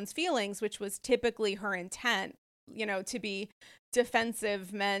hurt someone's feelings, which was typically her intent. To be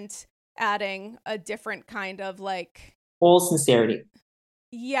defensive meant adding a different kind of like all sincerity.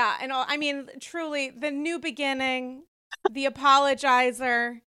 Yeah, and I mean, truly, the new beginning, the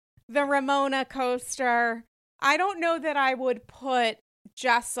apologizer, the Ramona coaster. I don't know that I would put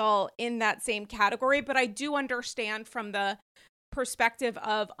Jessel in that same category, but I do understand from the perspective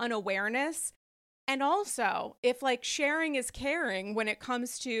of unawareness. And also, if like sharing is caring when it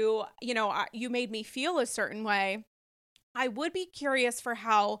comes to, you made me feel a certain way, I would be curious for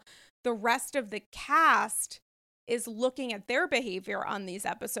how the rest of the cast is looking at their behavior on these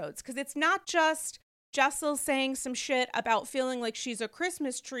episodes. Because it's not just Jessel saying some shit about feeling like she's a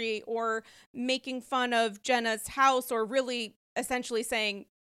Christmas tree, or making fun of Jenna's house, or really essentially saying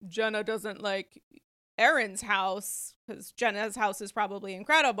Jenna doesn't like Erin's house because Jenna's house is probably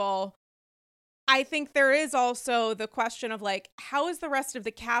incredible. I think there is also the question of like, how is the rest of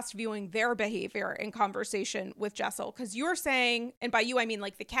the cast viewing their behavior in conversation with Jessel? Because you're saying, and by you, I mean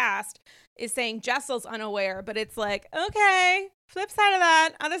like the cast is saying Jessel's unaware, but it's like, okay, flip side of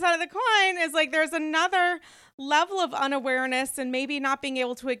that, other side of the coin is like, there's another level of unawareness and maybe not being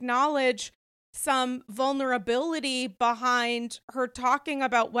able to acknowledge some vulnerability behind her talking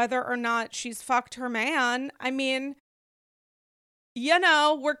about whether or not she's fucked her man. I mean,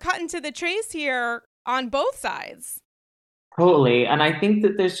 we're cutting to the chase here on both sides. Totally. And I think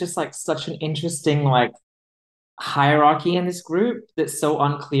that there's just like such an interesting like hierarchy in this group that's so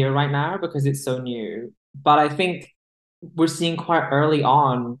unclear right now because it's so new. But I think we're seeing quite early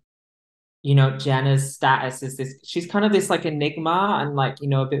on, Jenna's status is this, she's kind of this like enigma and like,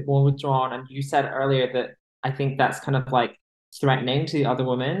 a bit more withdrawn. And you said earlier that I think that's kind of like threatening to the other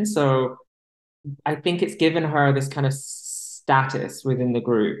women. So I think it's given her this kind of status within the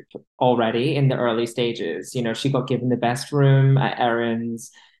group already in the early stages. She got given the best room at Erin's,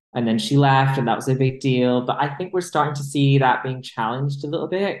 and then she left, and that was a big deal. But I think we're starting to see that being challenged a little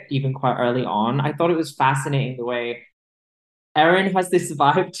bit, even quite early on. I thought it was fascinating the way Erin has this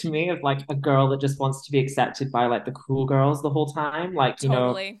vibe to me of like a girl that just wants to be accepted by like the cool girls the whole time. Like,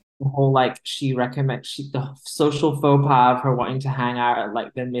 totally. The whole like the social faux pas of her wanting to hang out at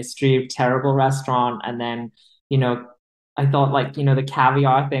like the mystery terrible restaurant, and then I thought like the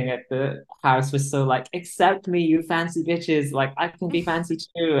caviar thing at the house was so like, accept me, you fancy bitches, like I can be fancy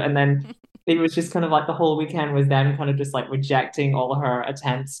too. And then it was just kind of like the whole weekend was them kind of just like rejecting all her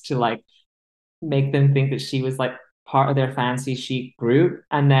attempts to like make them think that she was like part of their fancy chic group.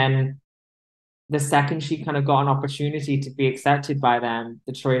 And then the second she kind of got an opportunity to be accepted by them,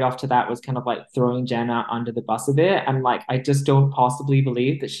 the trade-off to that was kind of like throwing Jenna under the bus a bit. And like, I just don't possibly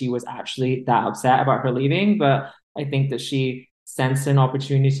believe that she was actually that upset about her leaving. But I think that she sensed an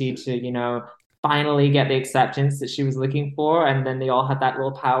opportunity to, finally get the acceptance that she was looking for. And then they all had that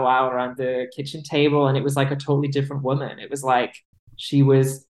little powwow around the kitchen table. And it was like a totally different woman. It was like, she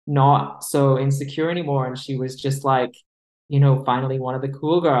was not so insecure anymore. And she was just like, finally one of the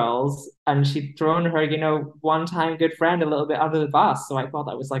cool girls. And she'd thrown her, one-time good friend a little bit under the bus. So I thought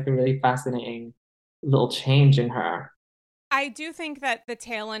that was like a really fascinating little change in her. I do think that the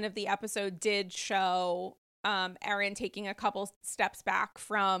tail end of the episode did show Erin taking a couple steps back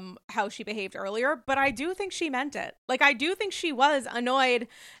from how she behaved earlier, but I do think she meant it. Like, I do think she was annoyed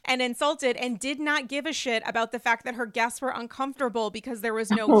and insulted and did not give a shit about the fact that her guests were uncomfortable because there was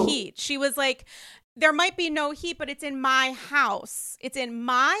no heat. She was like, there might be no heat, but it's in my house. It's in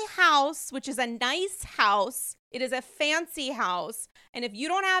my house, which is a nice house. It is a fancy house. And if you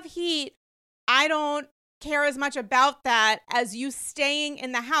don't have heat, I don't care as much about that as you staying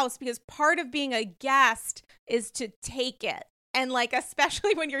in the house, because part of being a guest is to take it. And like,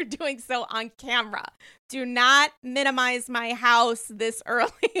 especially when you're doing so on camera, do not minimize my house this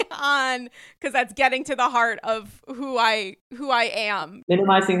early on, because that's getting to the heart of who I am.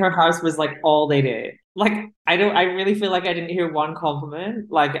 Minimizing her house was like all they did. Like, I really feel like I didn't hear one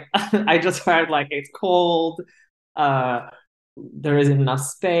compliment. Like, I just heard like, it's cold, there isn't enough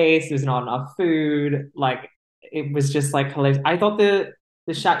space, there's not enough food. Like, it was just like hilarious. I thought the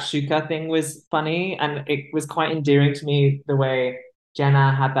shakshuka thing was funny, and it was quite endearing to me the way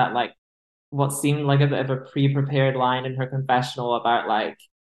Jenna had that like what seemed like a bit of a pre-prepared line in her confessional about like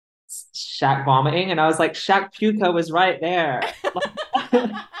Shaq vomiting, and I was like, Shaq Puka was right there. Like,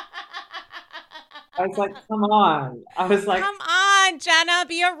 I was like, come on. I was like, come on, Jenna,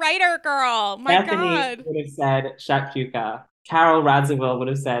 be a writer, girl. My Bethany God. would have said Shaq Puka. Carol Radziwill would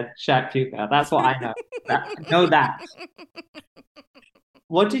have said Shaq Puka. That's what I know. I know that.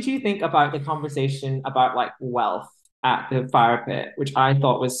 What did you think about the conversation about like wealth at the fire pit, which I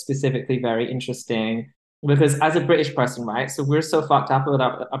thought was specifically very interesting? Because as a British person, right? So we're so fucked up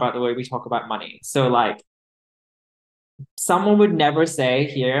about the way we talk about money. So like, someone would never say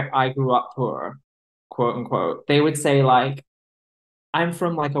here, I grew up poor, quote unquote. They would say like, I'm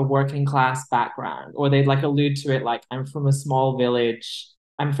from like a working class background, or they'd like allude to it like, I'm from a small village,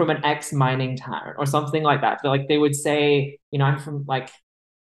 I'm from an ex-mining town, or something like that. Like they would say, I'm from like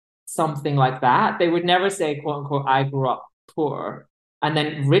something like that. They would never say, quote unquote, I grew up poor. And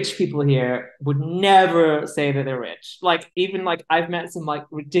then rich people here would never say that they're rich. Like, even like I've met some like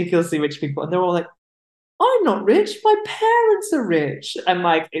ridiculously rich people, and they're all like, I'm not rich, my parents are rich. And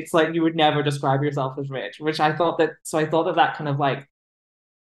like, it's like you would never describe yourself as rich, which I thought that kind of like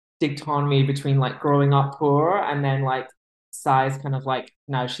dichotomy between like growing up poor and then like Sai's kind of like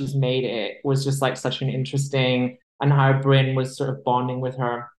now she's made it was just like such an interesting, and how Bryn was sort of bonding with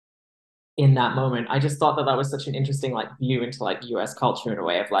her in that moment. I just thought that was such an interesting like view into like US culture in a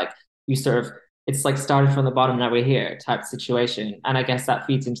way of like, you sort of, it's like started from the bottom, now we're here type situation. And I guess that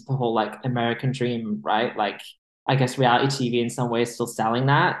feeds into the whole like American dream, right? Like, I guess reality TV in some ways still selling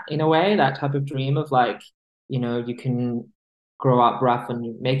that in a way, that type of dream of like, you can grow up rough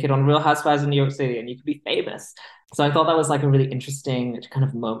and make it on Real Housewives in New York City and you could be famous. So I thought that was like a really interesting kind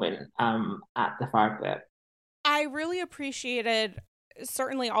of moment at the fire pit. I really appreciated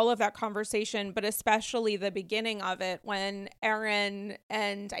certainly all of that conversation, but especially the beginning of it when Erin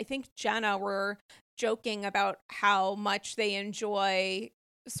and I think Jenna were joking about how much they enjoy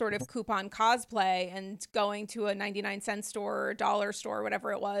sort of coupon cosplay and going to a 99-cent store or dollar store,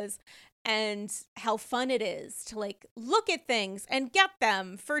 whatever it was, and how fun it is to like look at things and get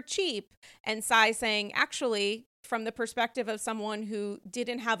them for cheap. And Sai saying, actually, from the perspective of someone who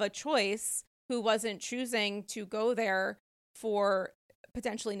didn't have a choice, who wasn't choosing to go there for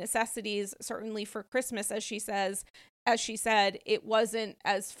potentially necessities, certainly for Christmas, as she said, it wasn't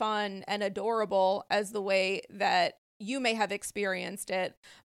as fun and adorable as the way that you may have experienced it.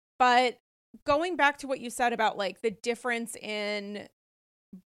 But going back to what you said about like the difference in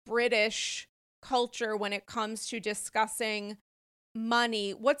British culture when it comes to discussing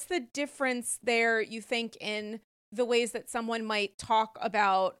money, what's the difference there, you think, in the ways that someone might talk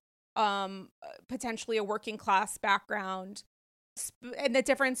about potentially a working class background, and the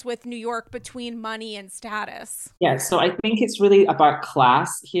difference with New York between money and status? Yeah, so I think it's really about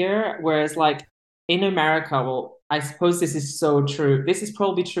class here, whereas like in America, well, I suppose this is so true. This is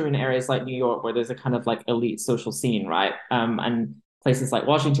probably true in areas like New York where there's a kind of like elite social scene, right? And places like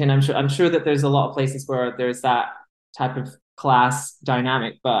Washington, I'm sure that there's a lot of places where there's that type of class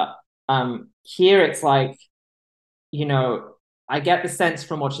dynamic, but here it's like, I get the sense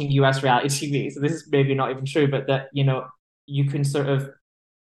from watching US reality TV, so this is maybe not even true, but that, you can sort of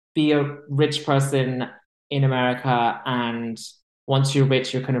be a rich person in America and once you're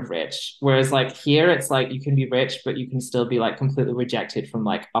rich, you're kind of rich. Whereas like here, it's like you can be rich, but you can still be like completely rejected from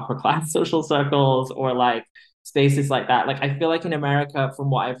like upper class social circles or like spaces like that. Like I feel like in America, from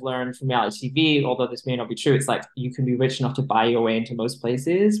what I've learned from reality TV, although this may not be true, it's like you can be rich enough to buy your way into most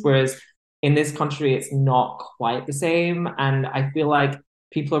places. Whereas in this country, it's not quite the same. And I feel like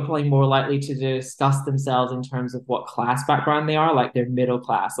people are probably more likely to discuss themselves in terms of what class background they are, like they're middle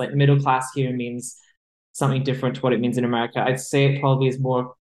class. Like middle class here means something different to what it means in America. I'd say it probably is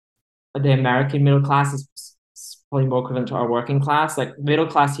more the American middle class is probably more equivalent to our working class. Like middle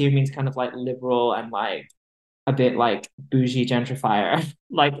class here means kind of like liberal and like a bit like bougie gentrifier.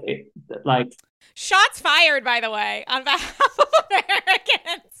 like Shots fired, by the way, on behalf of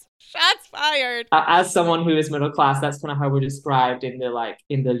Americans. Shots fired. As someone who is middle class, that's kind of how we're described in the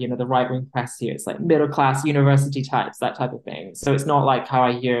you know the right wing press here. It's like middle class university types, that type of thing. So it's not like how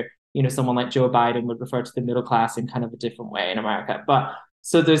I hear someone like Joe Biden would refer to the middle class in kind of a different way in America. But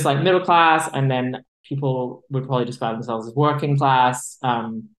so there's like middle class, and then people would probably describe themselves as working class.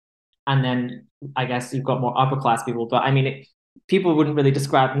 And then I guess you've got more upper class people. But I mean, people wouldn't really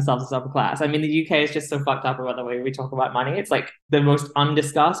describe themselves as upper class. I mean, the UK is just so fucked up about the way we talk about money. It's like the most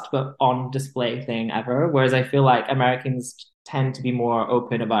undiscussed but on display thing ever. Whereas I feel like Americans tend to be more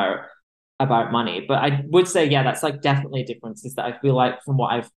open about money. But I would say, yeah, that's like definitely a difference. Is that I feel like from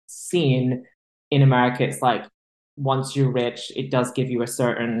what I've seen in America, it's like once you're rich, it does give you a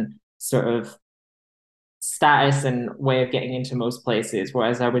certain sort of status and way of getting into most places.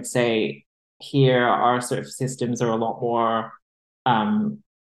 Whereas I would say here, our sort of systems are a lot more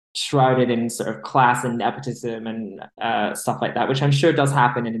shrouded in sort of class and nepotism and stuff like that, which I'm sure does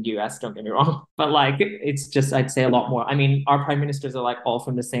happen in the US, don't get me wrong. But like, it's just, I'd say a lot more. I mean, our prime ministers are like all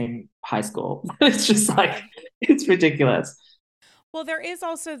from the same high school. It's just like, it's ridiculous. Well, there is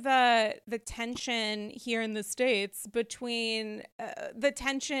also the tension here in the States between the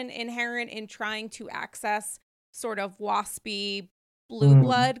tension inherent in trying to access sort of waspy blue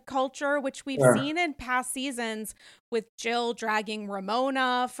blood culture, which we've seen in past seasons with Jill dragging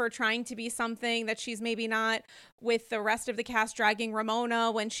Ramona for trying to be something that she's maybe not, with the rest of the cast dragging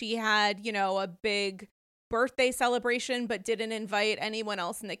Ramona when she had, a big birthday celebration but didn't invite anyone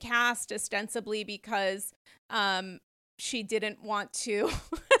else in the cast, ostensibly because she didn't want to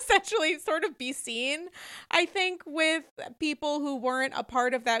essentially sort of be seen, I think, with people who weren't a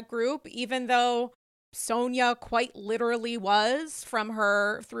part of that group, even though Sonia quite literally was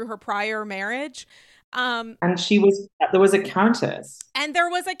through her prior marriage. And there was a countess. And there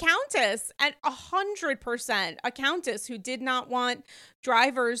was a countess, and 100% a countess who did not want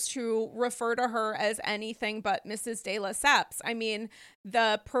drivers to refer to her as anything but Mrs. de Lesseps. I mean,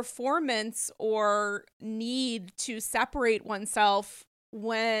 the performance or need to separate oneself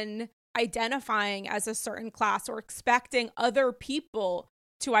when identifying as a certain class or expecting other people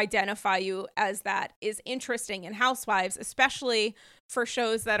to identify you as that is interesting in Housewives, especially for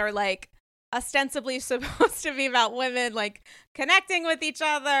shows that are like ostensibly supposed to be about women like connecting with each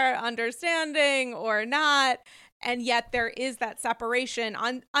other, understanding or not. And yet there is that separation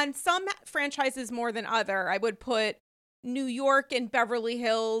on some franchises more than other. I would put New York and Beverly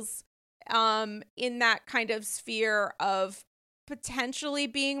Hills in that kind of sphere of potentially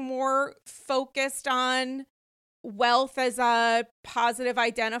being more focused on wealth as a positive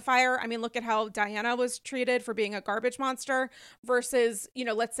identifier. I mean, look at how Diana was treated for being a garbage monster versus,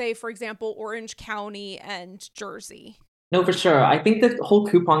 let's say, for example, Orange County and Jersey. No, for sure. I think the whole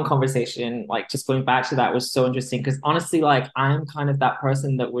coupon conversation, like just going back to that, was so interesting because honestly, like I'm kind of that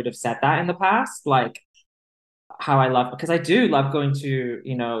person that would have said that in the past, like how I love, because I do love going to,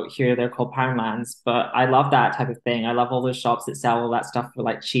 here they're called Poundlands, but I love that type of thing. I love all those shops that sell all that stuff for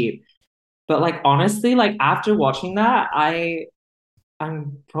like cheap. But like honestly, like after watching that,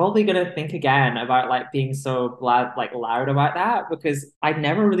 I'm probably gonna think again about like being so loud about that because I'd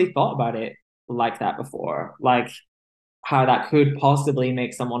never really thought about it like that before. Like how that could possibly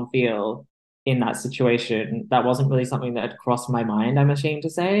make someone feel in that situation. That wasn't really something that had crossed my mind, I'm ashamed to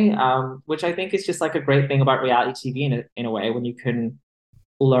say. Which I think is just like a great thing about reality TV in a way, when you can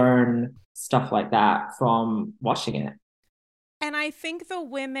learn stuff like that from watching it. And I think the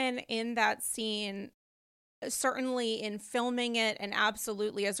women in that scene, certainly in filming it and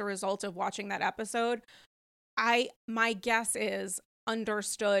absolutely as a result of watching that episode, my guess is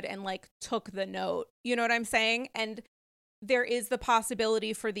understood and like took the note. You know what I'm saying? And there is the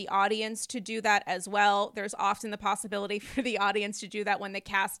possibility for the audience to do that as well. There's often the possibility for the audience to do that when the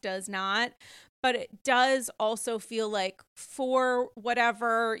cast does not. But it does also feel like for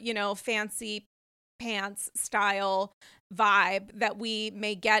whatever, fancy pants style vibe that we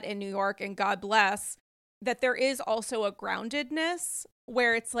may get in New York, and God bless, that there is also a groundedness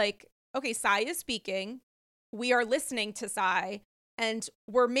where it's like, okay, Sai is speaking, we are listening to Sai, and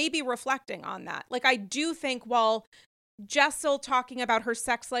we're maybe reflecting on that. Like, I do think while Jessel talking about her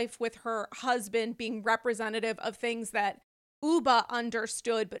sex life with her husband being representative of things that Ubah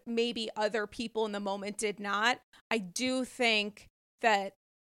understood, but maybe other people in the moment did not, I do think that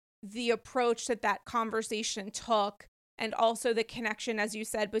the approach that conversation took, and also the connection, as you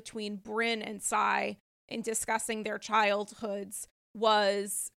said, between Brynn and Sai in discussing their childhoods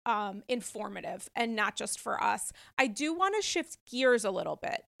was informative, and not just for us. I do want to shift gears a little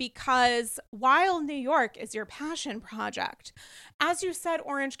bit, because while New York is your passion project, as you said,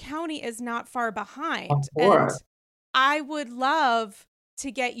 Orange County is not far behind. And I would love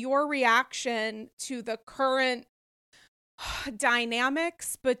to get your reaction to the current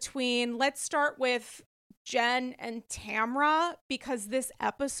dynamics between, let's start with Jen and Tamra, because this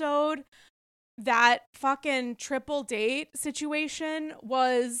episode, that fucking triple date situation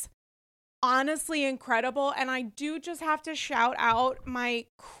was honestly incredible. And I do just have to shout out my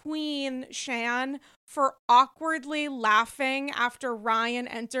queen, Shan, for awkwardly laughing after Ryan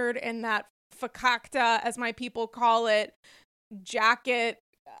entered in that fakakta, as my people call it, jacket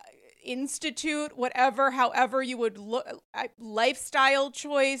institute, whatever, however you would look, lifestyle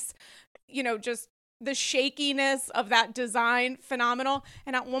choice, you know, just the shakiness of that design, phenomenal.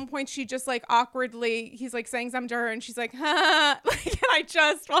 And at one point she just like awkwardly, he's like saying something to her and she's like, huh, like, and I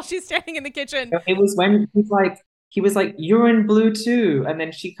just, while she's standing in the kitchen. It was when he was like, you're in blue too. And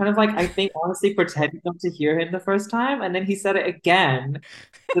then she kind of like, I think honestly pretended not to hear him the first time. And then he said it again.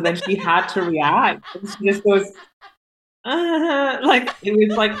 So then she had to react. And she just goes, like, it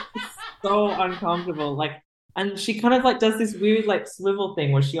was like so uncomfortable. Like, and she kind of like does this weird like swivel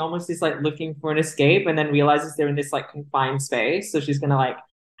thing where she almost is like looking for an escape and then realizes they're in this like confined space. So she's gonna like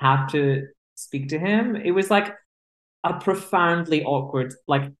have to speak to him. It was like a profoundly awkward,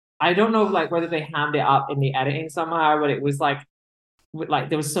 like, I don't know like whether they hammed it up in the editing somehow, but it was like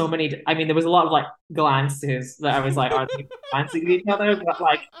there was so many, I mean, there was a lot of like glances that I was like, are they glancing at each other? But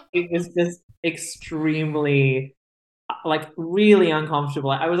like it was just extremely like really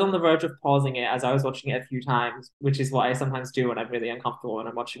uncomfortable. I was on the verge of pausing it as I was watching it a few times, which is what I sometimes do when I'm really uncomfortable when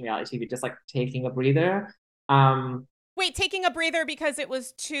I'm watching reality TV, just like taking a breather. Wait, taking a breather because it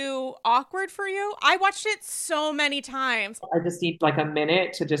was too awkward for you? I watched it so many times. I just need like a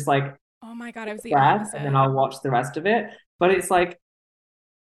minute to just like, oh my God, I was the opposite. And then I'll watch the rest of it. But it's like,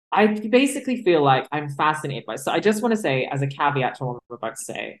 I basically feel like I'm fascinated by it. So I just want to say, as a caveat to what I'm about to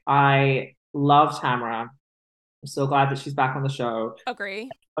say, I love Tamara. I'm so glad that she's back on the show. Agree.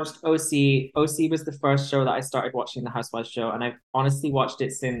 I watched OC. OC was the first show that I started watching, the Housewives show, and I've honestly watched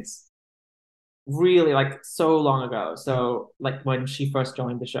it since really like so long ago. So like when she first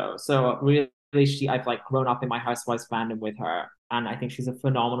joined the show. So really, I've like grown up in my Housewives fandom with her, and I think she's a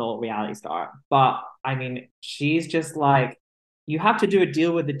phenomenal reality star. But I mean, she's just like, you have to do a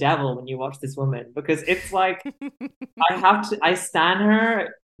deal with the devil when you watch this woman, because it's like I stan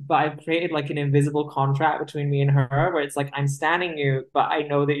her, but I've created like an invisible contract between me and her where it's like, I'm standing you, but I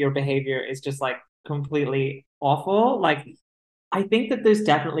know that your behavior is just like completely awful. Like, I think that there's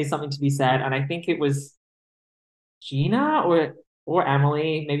definitely something to be said. And I think it was Gina or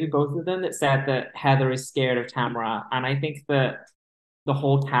Emily, maybe both of them, that said that Heather is scared of Tamara. And I think that the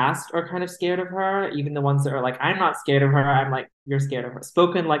whole cast are kind of scared of her, even the ones that are like, I'm not scared of her. I'm like, you're scared of her.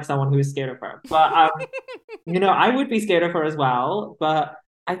 Spoken like someone who is scared of her. But, you know, I would be scared of her as well. But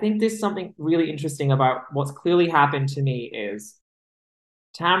I think there's something really interesting about what's clearly happened to me is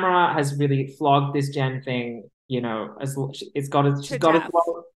Tamara has really flogged this Jen thing, you know, she's got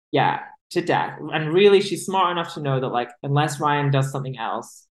to, yeah, to death. And really, she's smart enough to know that, like, unless Ryan does something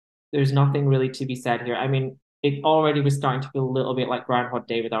else, there's nothing really to be said here. I mean, it already was starting to feel a little bit like Groundhog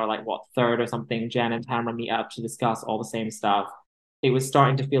Day with our, like, what, third or something, Jen and Tamara meet up to discuss all the same stuff. It was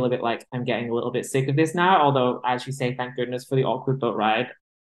starting to feel a bit like I'm getting a little bit sick of this now, although, as you say, thank goodness for the awkward boat ride.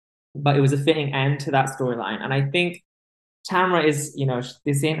 But it was a fitting end to that storyline. And I think Tamara is, you know,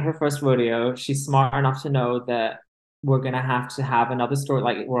 this ain't her first rodeo. She's smart enough to know that we're going to have another story.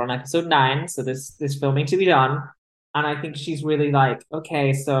 Like, we're on episode 9, so there's filming to be done. And I think she's really like,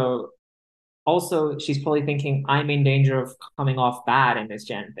 okay, so also she's probably thinking, I'm in danger of coming off bad in this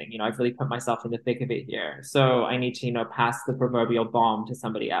Jen thing. You know, I've really put myself in the thick of it here. So I need to, you know, pass the proverbial bomb to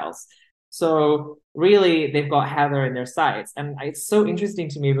somebody else. So really, they've got Heather in their sights. And it's so interesting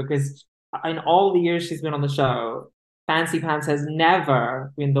to me because in all the years she's been on the show, Fancy Pants has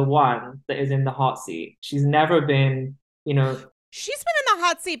never been the one that is in the hot seat. She's never been, you know... She's been in the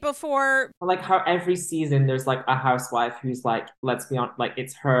hot seat before. Like how every season there's like a housewife who's like, let's be honest, like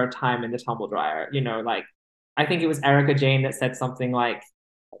it's her time in the tumble dryer, you know, like I think it was Erica Jane that said something like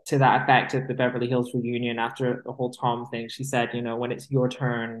to that effect at the Beverly Hills reunion after the whole Tom thing. She said, you know, when it's your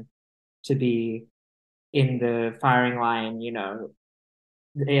turn to be in the firing line, you know,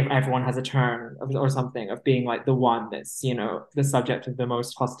 if everyone has a turn or something of being like the one that's, you know, the subject of the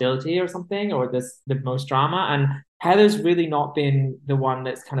most hostility or something, or the most drama. And Heather's really not been the one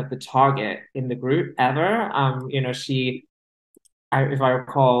that's kind of the target in the group ever. You know, if I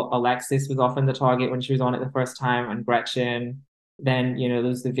recall, Alexis was often the target when she was on it the first time, and Gretchen. Then, you know,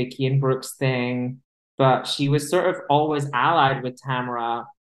 there's the Vicky and Brooks thing, but she was sort of always allied with Tamara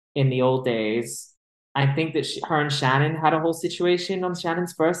in the old days. I think that her and Shannon had a whole situation on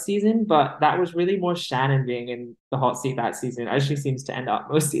Shannon's first season, but that was really more Shannon being in the hot seat that season, as she seems to end up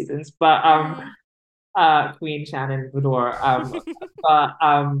most seasons. But Queen Shannon Beador.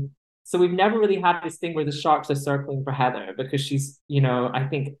 So we've never really had this thing where the sharks are circling for Heather, because she's, you know, I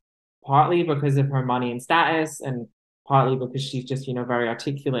think partly because of her money and status, and partly because she's just, you know, very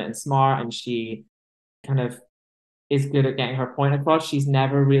articulate and smart, and she kind of is good at getting her point across. She's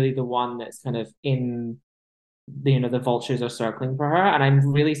never really the one that's kind of in the, you know, the vultures are circling for her. And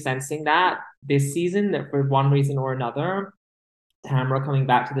I'm really sensing that this season, that for one reason or another, Tamara coming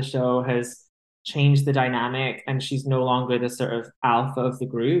back to the show has changed the dynamic, and she's no longer the sort of alpha of the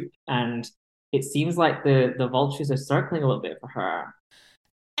group. And it seems like the vultures are circling a little bit for her.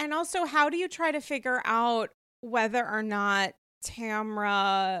 And also, how do you try to figure out whether or not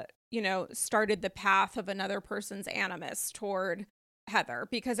Tamara, you know, started the path of another person's animus toward Heather?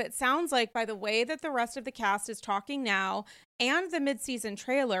 Because it sounds like, by the way that the rest of the cast is talking now, and the mid-season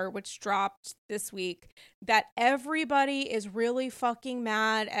trailer, which dropped this week, that everybody is really fucking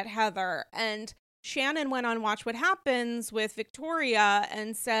mad at Heather. And Shannon went on Watch What Happens with Victoria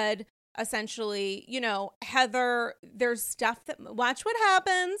and said, essentially, you know, Heather, there's stuff that, Watch What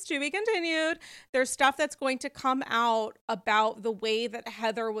Happens, to be continued, there's stuff that's going to come out about the way that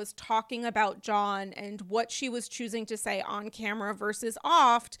Heather was talking about John and what she was choosing to say on camera versus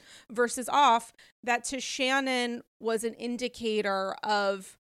off, that to Shannon was an indicator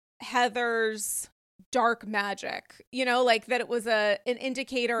of Heather's dark magic, you know, like that it was an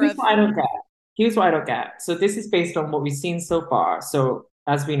indicator Here's of... what I don't get. So this is based on what we've seen so far. So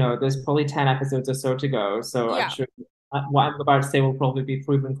as we know, there's probably 10 episodes or so to go. So yeah. I'm sure what I'm about to say will probably be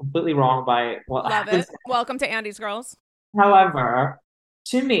proven completely wrong by what happens. Love it. Welcome to Andy's Girls. However,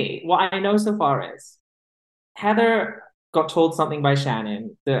 to me, what I know so far is Heather got told something by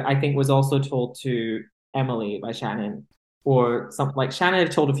Shannon that I think was also told to Emily by Shannon, or something like Shannon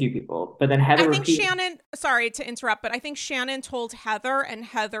had told a few people, but then Heather Shannon, sorry to interrupt, but I think Shannon told Heather and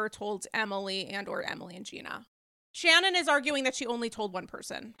Heather told Emily or Emily and Gina. Shannon is arguing that she only told one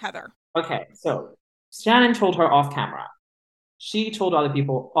person, Heather. Okay, so Shannon told her off camera. She told other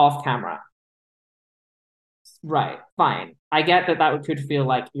people off camera. Right, fine. I get that could feel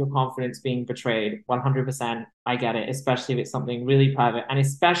like your confidence being betrayed, 100%. I get it, especially if it's something really private, and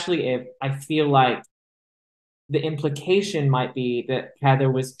especially if I feel like the implication might be that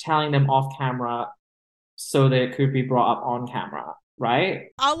Heather was telling them off camera so that it could be brought up on camera. Right?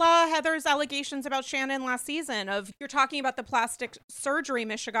 A la Heather's allegations about Shannon last season of, you're talking about the plastic surgery,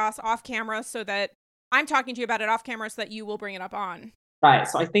 Mishigas, off camera, so that I'm talking to you about it off camera so that you will bring it up on. Right.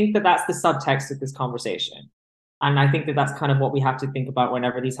 So I think that that's the subtext of this conversation. And I think that that's kind of what we have to think about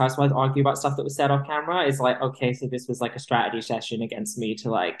whenever these housewives argue about stuff that was said off camera, is like, okay, so this was like a strategy session against me to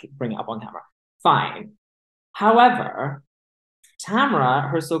like bring it up on camera. Fine. However, Tamara,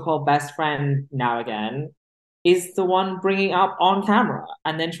 her so-called best friend now again, is the one bringing it up on camera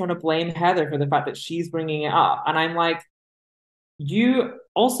and then trying to blame Heather for the fact that she's bringing it up. And I'm like, you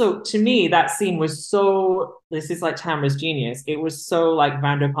also, to me, that scene was so, this is like Tamara's genius. It was so like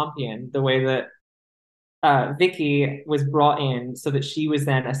Vanderpumpian, the way that Vicky was brought in so that she was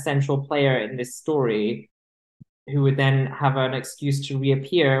then a central player in this story, who would then have an excuse to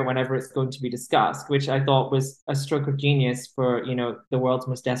reappear whenever it's going to be discussed, which I thought was a stroke of genius for, you know, the world's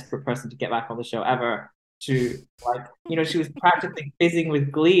most desperate person to get back on the show ever. To like, you know, she was practically fizzing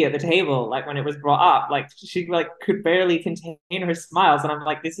with glee at the table, like when it was brought up, like she like could barely contain her smiles. And I'm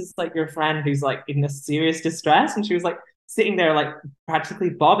like, this is like your friend who's like in a serious distress, and she was like sitting there like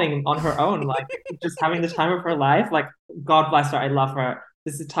practically bobbing on her own, like just having the time of her life. Like, God bless her, I love her.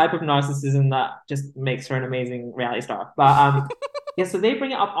 This is a type of narcissism that just makes her an amazing reality star. But yeah, so they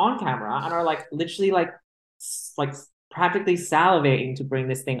bring it up on camera and are like literally like practically salivating to bring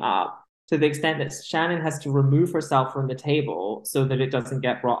this thing up, to the extent that Shannon has to remove herself from the table so that it doesn't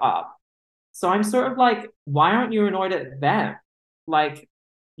get brought up. So I'm sort of like, why aren't you annoyed at them? Like,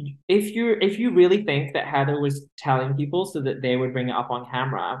 if you really think that Heather was telling people so that they would bring it up on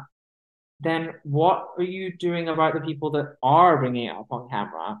camera, then what are you doing about the people that are bringing it up on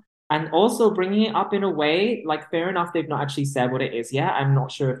camera? And also bringing it up in a way, like, fair enough, they've not actually said what it is yet. I'm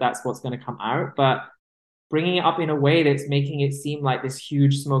not sure if that's what's going to come out, but bringing it up in a way that's making it seem like this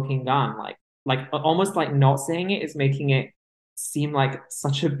huge smoking gun, like almost like not saying it is making it seem like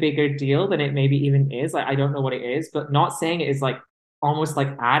such a bigger deal than it maybe even is. Like, I don't know what it is, but not saying it is like almost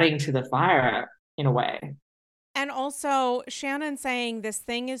like adding to the fire in a way. And also, Shannon saying this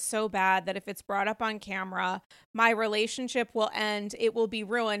thing is so bad that if it's brought up on camera, my relationship will end. It will be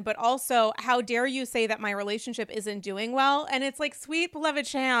ruined. But also, how dare you say that my relationship isn't doing well? And it's like, sweet, beloved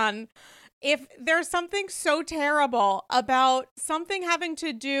Shan, if there's something so terrible about something having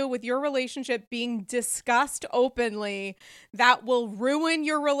to do with your relationship being discussed openly that will ruin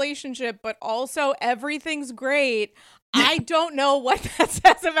your relationship, but also everything's great, I don't know what that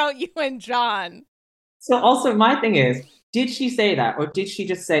says about you and John. So also my thing is, did she say that, or did she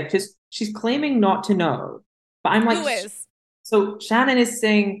just say, because she's claiming not to know, but I'm like, Who is? So Shannon is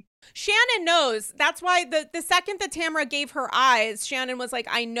saying, Shannon knows. That's why the second that Tamra gave her eyes, Shannon was like,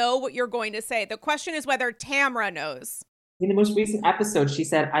 I know what you're going to say. The question is whether Tamra knows. in the most recent episode, she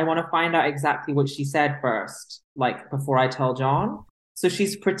said, I want to find out exactly what she said first, like before I tell John. So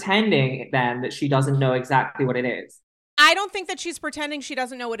she's pretending then that she doesn't know exactly what it is. I don't think that she's pretending she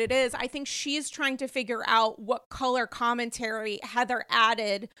doesn't know what it is. I think she's trying to figure out what color commentary Heather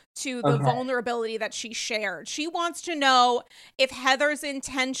added to the vulnerability that she shared. She wants to know if Heather's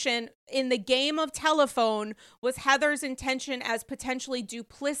intention in the game of telephone was Heather's intention as potentially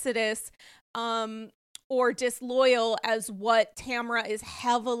duplicitous or disloyal as what Tamra is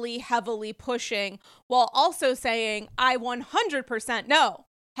heavily pushing, while also saying, I 100% know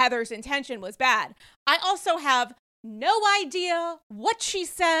Heather's intention was bad. I also have no idea what she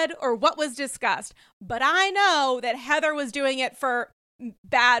said or what was discussed, but I know that Heather was doing it for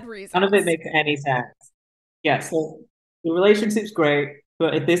bad reasons. None of it makes any sense. Yeah, so the relationship's great,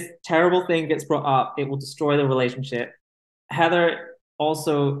 but if this terrible thing gets brought up, it will destroy the relationship. Heather,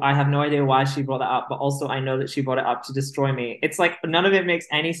 also, I have no idea why she brought that up, but also I know that she brought it up to destroy me. It's like none of it makes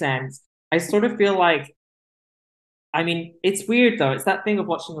any sense. I sort of feel like, I mean, it's weird though. It's that thing of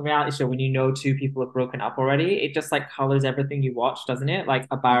watching a reality show when you know two people have broken up already. It just like colors everything you watch, doesn't it? Like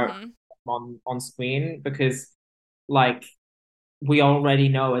about on screen, because like we already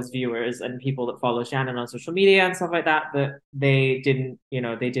know as viewers and people that follow Shannon on social media and stuff like that that they didn't,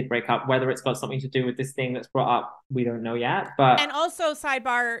 they did break up. Whether it's got something to do with this thing that's brought up, we don't know yet. But and also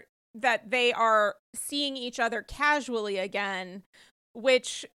sidebar that they are seeing each other casually again,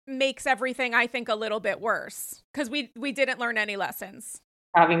 which makes everything, I think, a little bit worse because we didn't learn any lessons.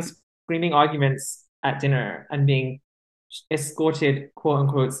 Having screaming arguments at dinner and being escorted, quote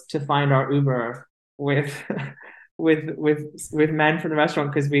unquote, to find our Uber with with men from the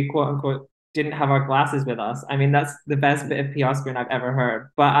restaurant because we, quote unquote, didn't have our glasses with us. I mean, that's the best bit of PR spin I've ever heard.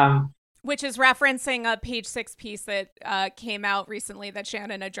 But which is referencing a Page Six piece that came out recently that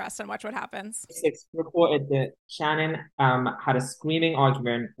Shannon addressed on Watch What Happens. Six reported that Shannon had a screaming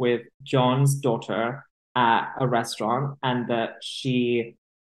argument with John's daughter at a restaurant, and that she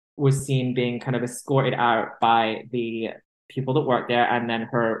was seen being kind of escorted out by the people that work there, and then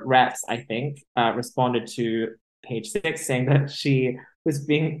her reps, I think, responded to Page Six saying that she was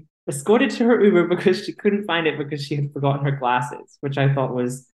being escorted to her Uber because she couldn't find it because she had forgotten her glasses, which I thought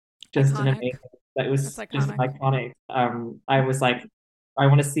was just an amazing. That was just iconic. I was like, I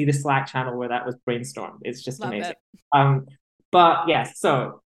want to see the Slack channel where that was brainstormed. It's just amazing. But yes,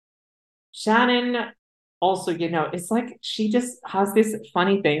 so Shannon also, it's like she just has this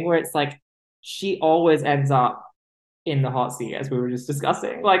funny thing where it's like she always ends up in the hot seat, as we were just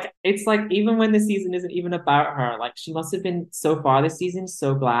discussing. Like, it's like even when the season isn't even about her, like she must have been so far this season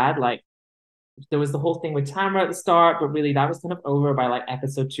so glad. Like, there was the whole thing with Tamra at the start, but really that was kind of over by like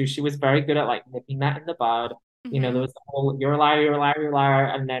episode 2. She was very good at like nipping that in the bud. There was the whole you're a liar, you're a liar, you're a liar,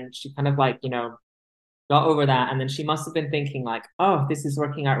 and then she kind of like got over that, and then she must have been thinking like, oh, this is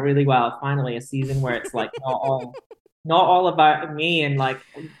working out really well. Finally, a season where it's like not all about me and like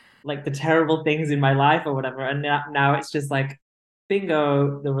the terrible things in my life or whatever. And now it's just like,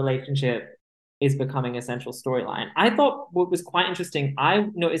 bingo, the relationship is becoming a central storyline. I thought what was quite interesting, I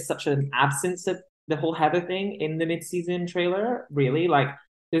noticed such an absence of the whole Heather thing in the mid-season trailer, really. Like,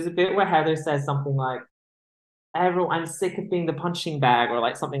 there's a bit where Heather says something like, I'm sick of being the punching bag, or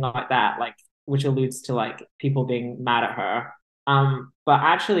like something like that, like, which alludes to like people being mad at her. But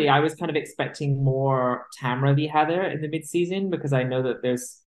actually I was kind of expecting more Tamra v Heather in the mid-season, because I know that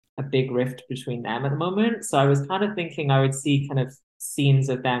there's a big rift between them at the moment. So I was kind of thinking I would see kind of scenes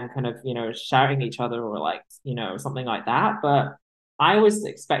of them kind of, shouting at each other or like, something like that. But I was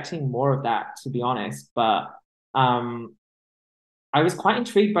expecting more of that, to be honest. But um I was quite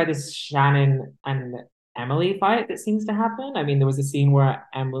intrigued by this Shannon and Emily fight that seems to happen. I mean, there was a scene where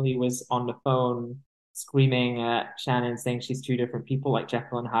Emily was on the phone screaming at Shannon, saying she's two different people, like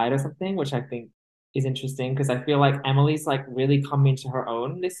Jekyll and Hyde or something, which I think is interesting because I feel like Emily's like really come into her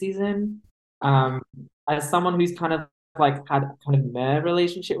own this season. Um, as someone who's kind of like had kind of meh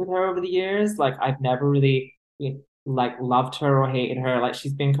relationship with her over the years, like I've never really like loved her or hated her. Like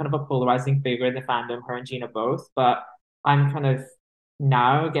she's been kind of a polarizing figure in the fandom, her and Gina both, but I'm kind of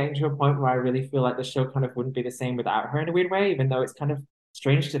now getting to a point where I really feel like the show kind of wouldn't be the same without her in a weird way, even though it's kind of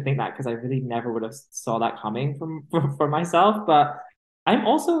strange to think that because I really never would have saw that coming for myself. But I'm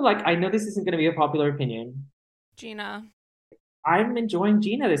also like, I know this isn't going to be a popular opinion. Gina. I'm enjoying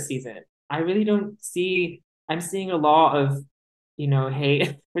Gina this season. I really don't see, I'm seeing a lot of,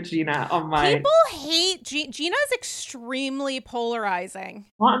 hate for Gina on my. People hate Gina is extremely polarizing.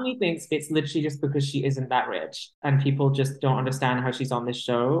 Part of me thinks it's literally just because she isn't that rich and people just don't understand how she's on this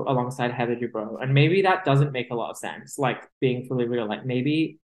show alongside Heather Dubrow. And maybe that doesn't make a lot of sense, like being fully real. Like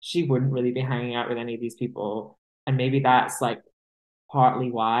maybe she wouldn't really be hanging out with any of these people. And maybe that's like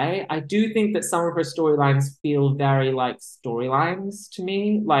partly why. I do think that some of her storylines feel very like storylines to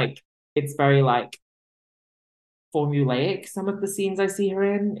me. Like it's very like formulaic, some of the scenes I see her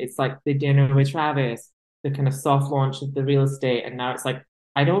in. It's like the dinner with Travis, the kind of soft launch of the real estate, and now it's like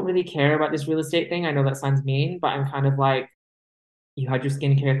I don't really care about this real estate thing. I know that sounds mean, but I'm kind of like, you had your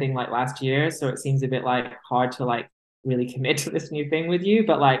skincare thing like last year, so it seems a bit like hard to like really commit to this new thing with you.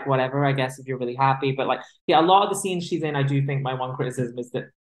 But like whatever, I guess if you're really happy. But like yeah, a lot of the scenes she's in, I do think my one criticism is that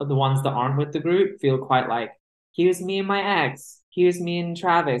the ones that aren't with the group feel quite like, here's me and my ex, here's me and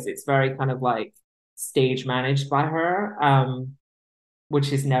Travis. It's very kind of like stage managed by her,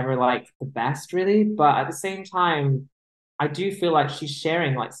 which is never like the best really. But at the same time, I do feel like she's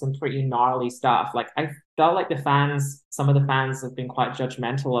sharing like some pretty gnarly stuff. Like I felt like some of the fans have been quite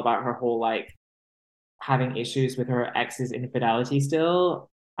judgmental about her whole like having issues with her ex's infidelity still.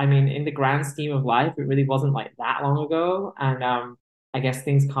 I mean, in the grand scheme of life, it really wasn't like that long ago. And I guess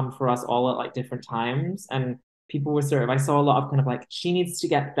things come for us all at like different times. And people were I saw a lot of kind of like, she needs to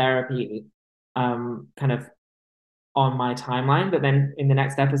get therapy, kind of on my timeline. But then in the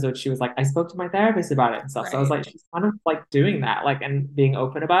next episode, she was like, I spoke to my therapist about it and stuff. Right. So I was like, she's kind of like doing that, like, and being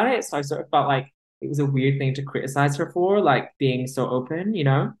open about it. So I sort of felt like it was a weird thing to criticize her for, like being so open,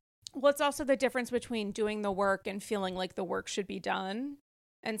 Well, it's also the difference between doing the work and feeling like the work should be done.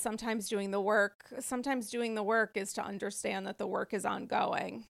 And sometimes doing the work is to understand that the work is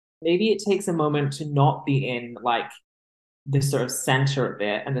ongoing. Maybe it takes a moment to not be in like the sort of center of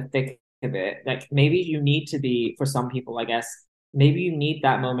it and the thick of it. Like maybe you need to be, for some people, I guess, maybe you need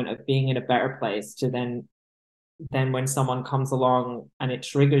that moment of being in a better place to then when someone comes along and it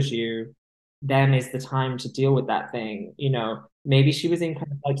triggers you, then is the time to deal with that thing. Maybe she was in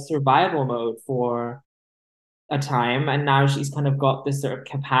kind of like survival mode for a time and now she's kind of got this sort of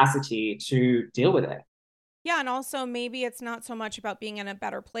capacity to deal with it. Yeah, and also maybe it's not so much about being in a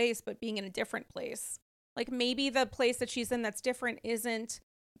better place, but being in a different place. Like maybe the place that she's in that's different isn't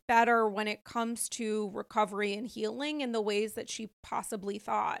better when it comes to recovery and healing in the ways that she possibly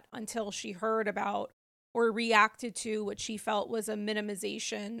thought until she heard about or reacted to what she felt was a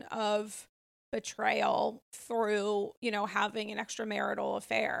minimization of betrayal through, having an extramarital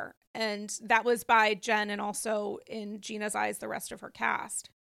affair. And that was by Jen and also in Gina's eyes, the rest of her cast.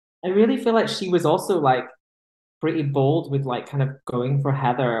 I really feel like she was also like pretty bold with like kind of going for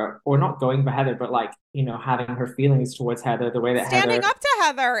Heather, or not going for Heather, but like, having her feelings towards Heather, the way that standing up to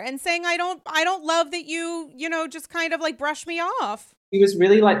Heather and saying, I don't love that you, just kind of like brush me off. She was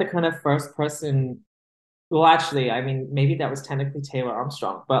really like the kind of first person. Well, actually, I mean, maybe that was technically Taylor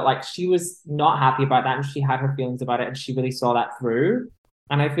Armstrong, but like she was not happy about that and she had her feelings about it and she really saw that through.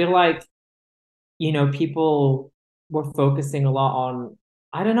 And I feel like, people were focusing a lot on,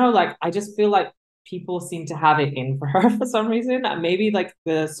 I don't know, like, I just feel like people seem to have it in for her for some reason. Maybe like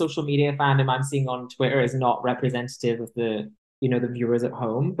the social media fandom I'm seeing on Twitter is not representative of the, the viewers at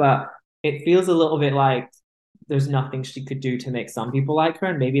home, but it feels a little bit like there's nothing she could do to make some people like her.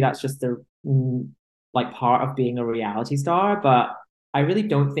 And maybe that's just the like part of being a reality star, but I really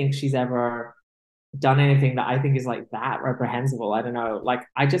don't think she's ever done anything that I think is like that reprehensible. I don't know. Like,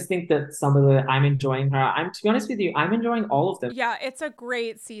 I just think that I'm enjoying her. To be honest with you, I'm enjoying all of them. Yeah, it's a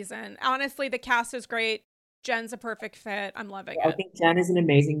great season. Honestly, the cast is great. Jen's a perfect fit. I'm loving it. I think Jen is an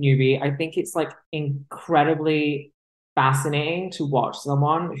amazing newbie. I think it's like incredibly fascinating to watch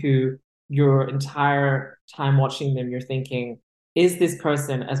someone who your entire time watching them, you're thinking, is this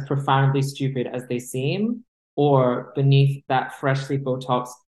person as profoundly stupid as they seem? Or beneath that freshly Botox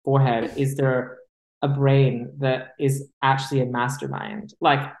forehead, is there a brain that is actually a mastermind?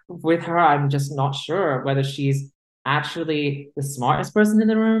 Like with her, I'm just not sure whether she's actually the smartest person in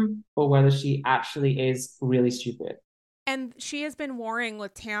the room or whether she actually is really stupid. And she has been warring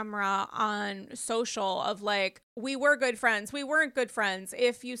with Tamra on social of like, we were good friends. We weren't good friends.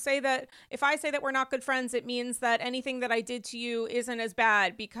 If I say that we're not good friends, it means that anything that I did to you isn't as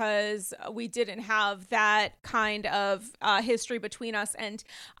bad because we didn't have that kind of history between us. And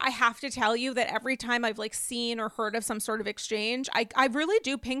I have to tell you that every time I've like seen or heard of some sort of exchange, I really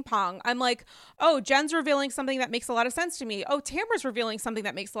do ping pong. I'm like, oh, Jen's revealing something that makes a lot of sense to me. Oh, Tamra's revealing something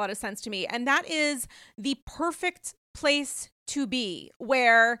that makes a lot of sense to me. And that is the perfect place to be,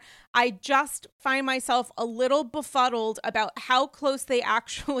 where I just find myself a little befuddled about how close they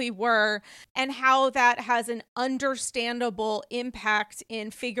actually were and how that has an understandable impact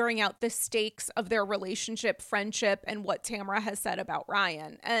in figuring out the stakes of their relationship, friendship, and what Tamra has said about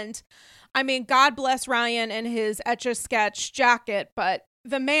Ryan. And I mean, God bless Ryan and his Etch-a-Sketch jacket, but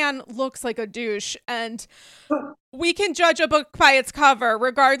the man looks like a douche, and we can judge a book by its cover,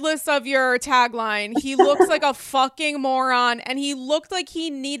 regardless of your tagline. He looks like a fucking moron, and he looked like he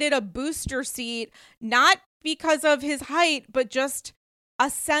needed a booster seat, not because of his height, but just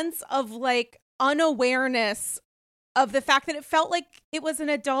a sense of like unawareness of the fact that it felt like it was an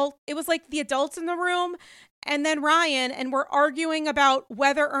adult. It was like the adults in the room and then Ryan, and we're arguing about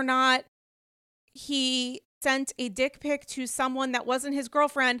whether or not he sent a dick pic to someone that wasn't his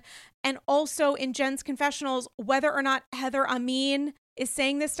girlfriend. And also in Jen's confessionals, whether or not Heather Amin is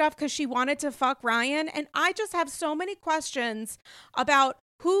saying this stuff because she wanted to fuck Ryan. And I just have so many questions about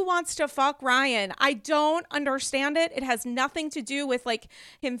who wants to fuck Ryan. I don't understand it. It has nothing to do with like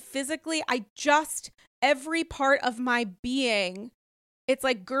him physically. Every part of my being, it's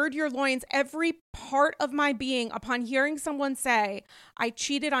like gird your loins, every part of my being upon hearing someone say, I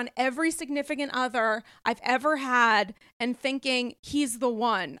cheated on every significant other I've ever had and thinking he's the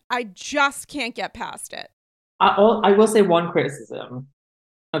one. I just can't get past it. I will say one criticism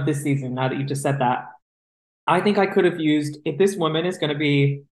of this season, now that you just said that. I think I could have used, if this woman is going to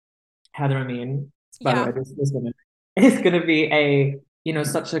be Heather Amin, by the way, this woman is going to be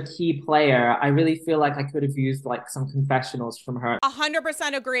such a key player. I really feel like I could have used like some confessionals from her.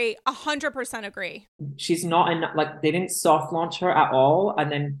 100% agree. 100% agree. She's not in, like, they didn't soft launch her at all,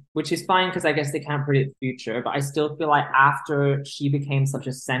 and then, which is fine because I guess they can't predict the future, but I still feel like after she became such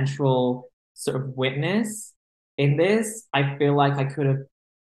a central sort of witness in this, I feel like I could have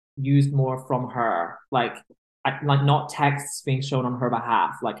used more from her, like not texts being shown on her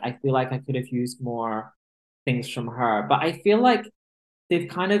behalf. Like I feel like I could have used more things from her, but I feel like they've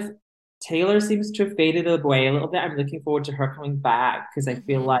kind of, Taylor seems to have faded away a little bit. I'm looking forward to her coming back because I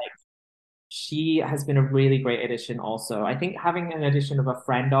feel like she has been a really great addition also. I think having an addition of a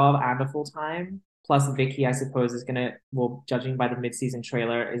friend of and a full-time, plus Vicky, I suppose, is gonna, well, judging by the mid-season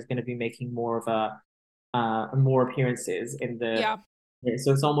trailer, is gonna be making more of more appearances in the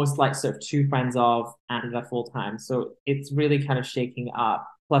so it's almost like sort of two friends of and a full-time. So it's really kind of shaking up.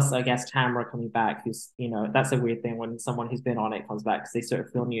 Plus, I guess Tamra coming back, who's, that's a weird thing when someone who's been on it comes back because they sort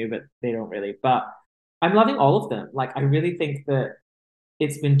of feel new, but they don't really. But I'm loving all of them. Like, I really think that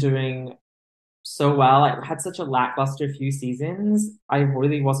it's been doing so well. It had such a lackluster few seasons. I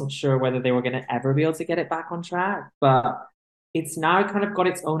really wasn't sure whether they were going to ever be able to get it back on track, but it's now kind of got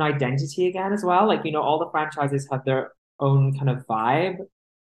its own identity again as well. Like, all the franchises have their own kind of vibe.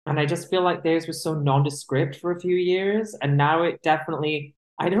 And I just feel like theirs was so nondescript for a few years. And now it definitely,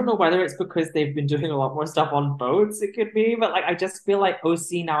 I don't know whether it's because they've been doing a lot more stuff on boats, it could be, but like I just feel like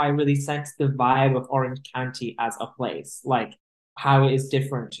OC now I really sense the vibe of Orange County as a place, like how it is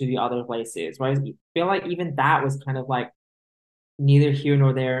different to the other places. Whereas I feel like even that was kind of like neither here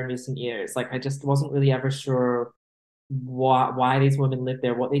nor there in recent years. Like I just wasn't really ever sure why these women lived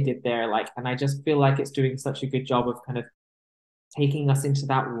there, what they did there. Like, and I just feel like it's doing such a good job of kind of taking us into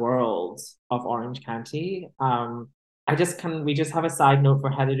that world of Orange County. We just have a side note for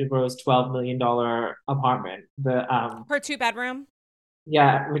Heather Dubrow's $12 million apartment. Her 2-bedroom.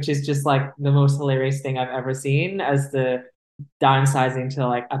 Yeah, which is just like the most hilarious thing I've ever seen as the downsizing to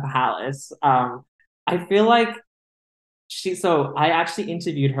like a palace. I feel like I actually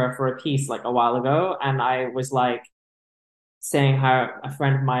interviewed her for a piece like a while ago, and I was like saying how a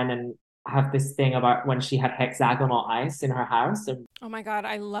friend of mine and have this thing about when she had hexagonal ice in her house. And oh my God,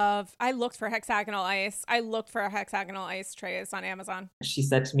 I looked for hexagonal ice. I looked for hexagonal ice trays on Amazon. She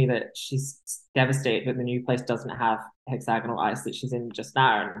said to me that she's devastated that the new place doesn't have hexagonal ice that she's in just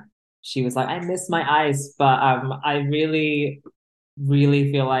now. And she was like, I miss my ice. But I really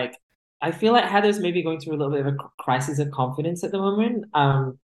really feel like Heather's maybe going through a little bit of a crisis of confidence at the moment.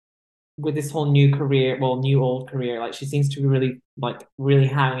 With this whole new career, well, new old career, like she seems to be really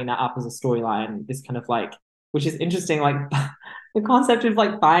hanging that up as a storyline. This kind of like, which is interesting, like the concept of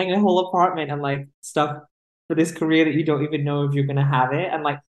like buying a whole apartment and like stuff for this career that you don't even know if you're gonna have it. And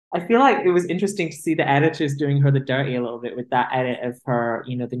like I feel like it was interesting to see the editors doing her the dirty a little bit with that edit of her,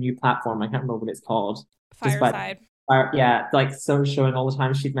 the new platform. I can't remember what it's called. Fireside. Yeah, like so showing all the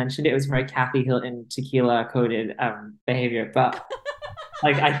time she'd mentioned it was very Kathy Hilton tequila coded behavior, but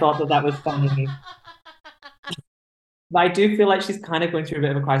like I thought that was funny. But I do feel like she's kind of going through a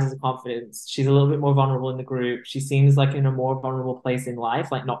bit of a crisis of confidence. She's a little bit more vulnerable in the group. She seems like in a more vulnerable place in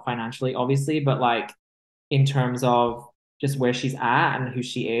life, like not financially, obviously, but like in terms of just where she's at and who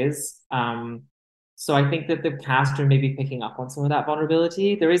she is. So I think that the cast are maybe picking up on some of that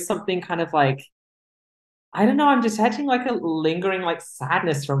vulnerability. There is something kind of like, I don't know, I'm detecting like a lingering like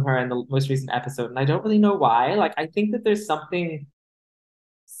sadness from her in the most recent episode, and I don't really know why. Like I think that there's something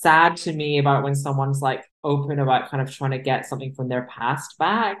sad to me about when someone's like open about kind of trying to get something from their past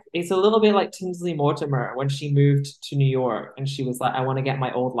back. It's a little bit like Tinsley Mortimer when she moved to New York and she was like, I want to get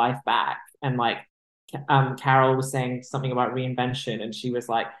my old life back. And like Carol was saying something about reinvention and she was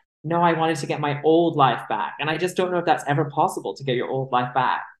like, no, I wanted to get my old life back. And I just don't know if that's ever possible to get your old life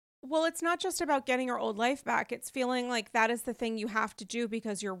back. Well, it's not just about getting your old life back. It's feeling like that is the thing you have to do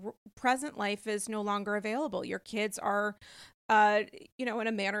because your present life is no longer available. Your kids are, in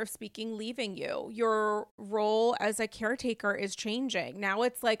a manner of speaking, leaving you. Your role as a caretaker is changing. Now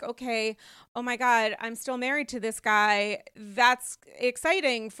it's like, okay, oh my God, I'm still married to this guy. That's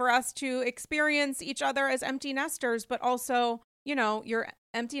exciting for us to experience each other as empty nesters, but also, your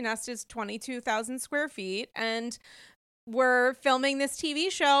empty nest is 22,000 square feet and we're filming this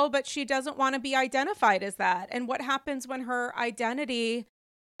TV show, but she doesn't want to be identified as that. And what happens when her identity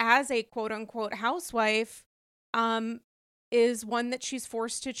as a quote unquote housewife is one that she's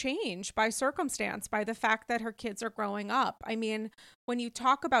forced to change by circumstance, by the fact that her kids are growing up. I mean, when you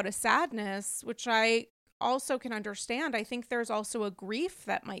talk about a sadness, which I also can understand, I think there's also a grief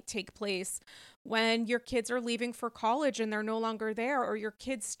that might take place when your kids are leaving for college and they're no longer there, or your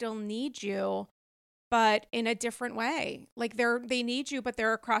kids still need you, but in a different way. Like they need you, but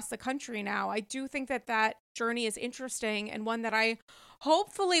they're across the country now. I do think that journey is interesting and one that I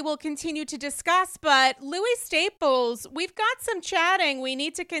hopefully will continue to discuss. But Louis Staples, we've got some chatting we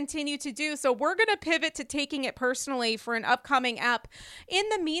need to continue to do. So we're going to pivot to taking it personally for an upcoming ep. In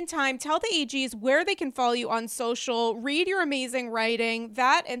the meantime, tell the AGs where they can follow you on social, read your amazing writing,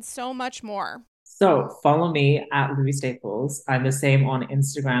 that and so much more. So follow me at Louis Staples. I'm the same on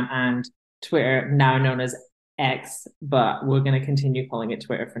Instagram and Twitter, now known as X, but we're going to continue calling it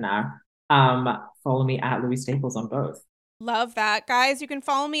Twitter for now. Follow me at Louis Staples on both. Love that. Guys, you can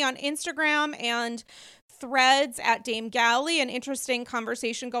follow me on Instagram and Threads at Dame Galley. An interesting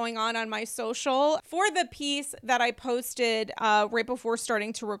conversation going on my social for the piece that I posted right before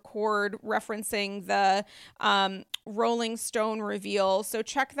starting to record referencing the Rolling Stone reveal. So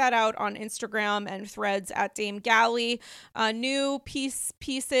check that out on Instagram and Threads at Dame Galley. New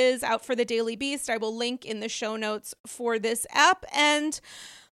pieces out for the Daily Beast. I will link in the show notes for this ep. And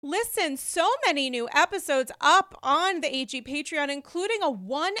listen, so many new episodes up on the AG Patreon, including a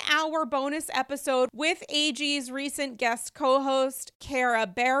 1-hour bonus episode with AG's recent guest co-host, Cara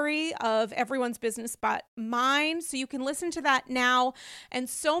Berry of Everyone's Business But Mine. So you can listen to that now and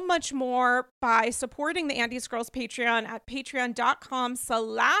so much more by supporting the Andy's Girls Patreon at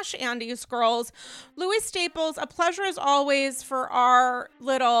patreon.com/Andy's Girls. Louis Staples, a pleasure as always for our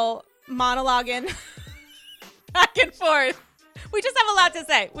little monologuing back and forth. We just have a lot to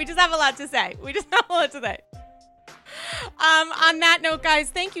say. On that note, guys,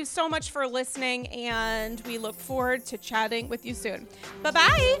 thank you so much for listening, and we look forward to chatting with you soon.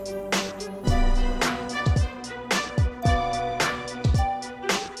 Bye-bye.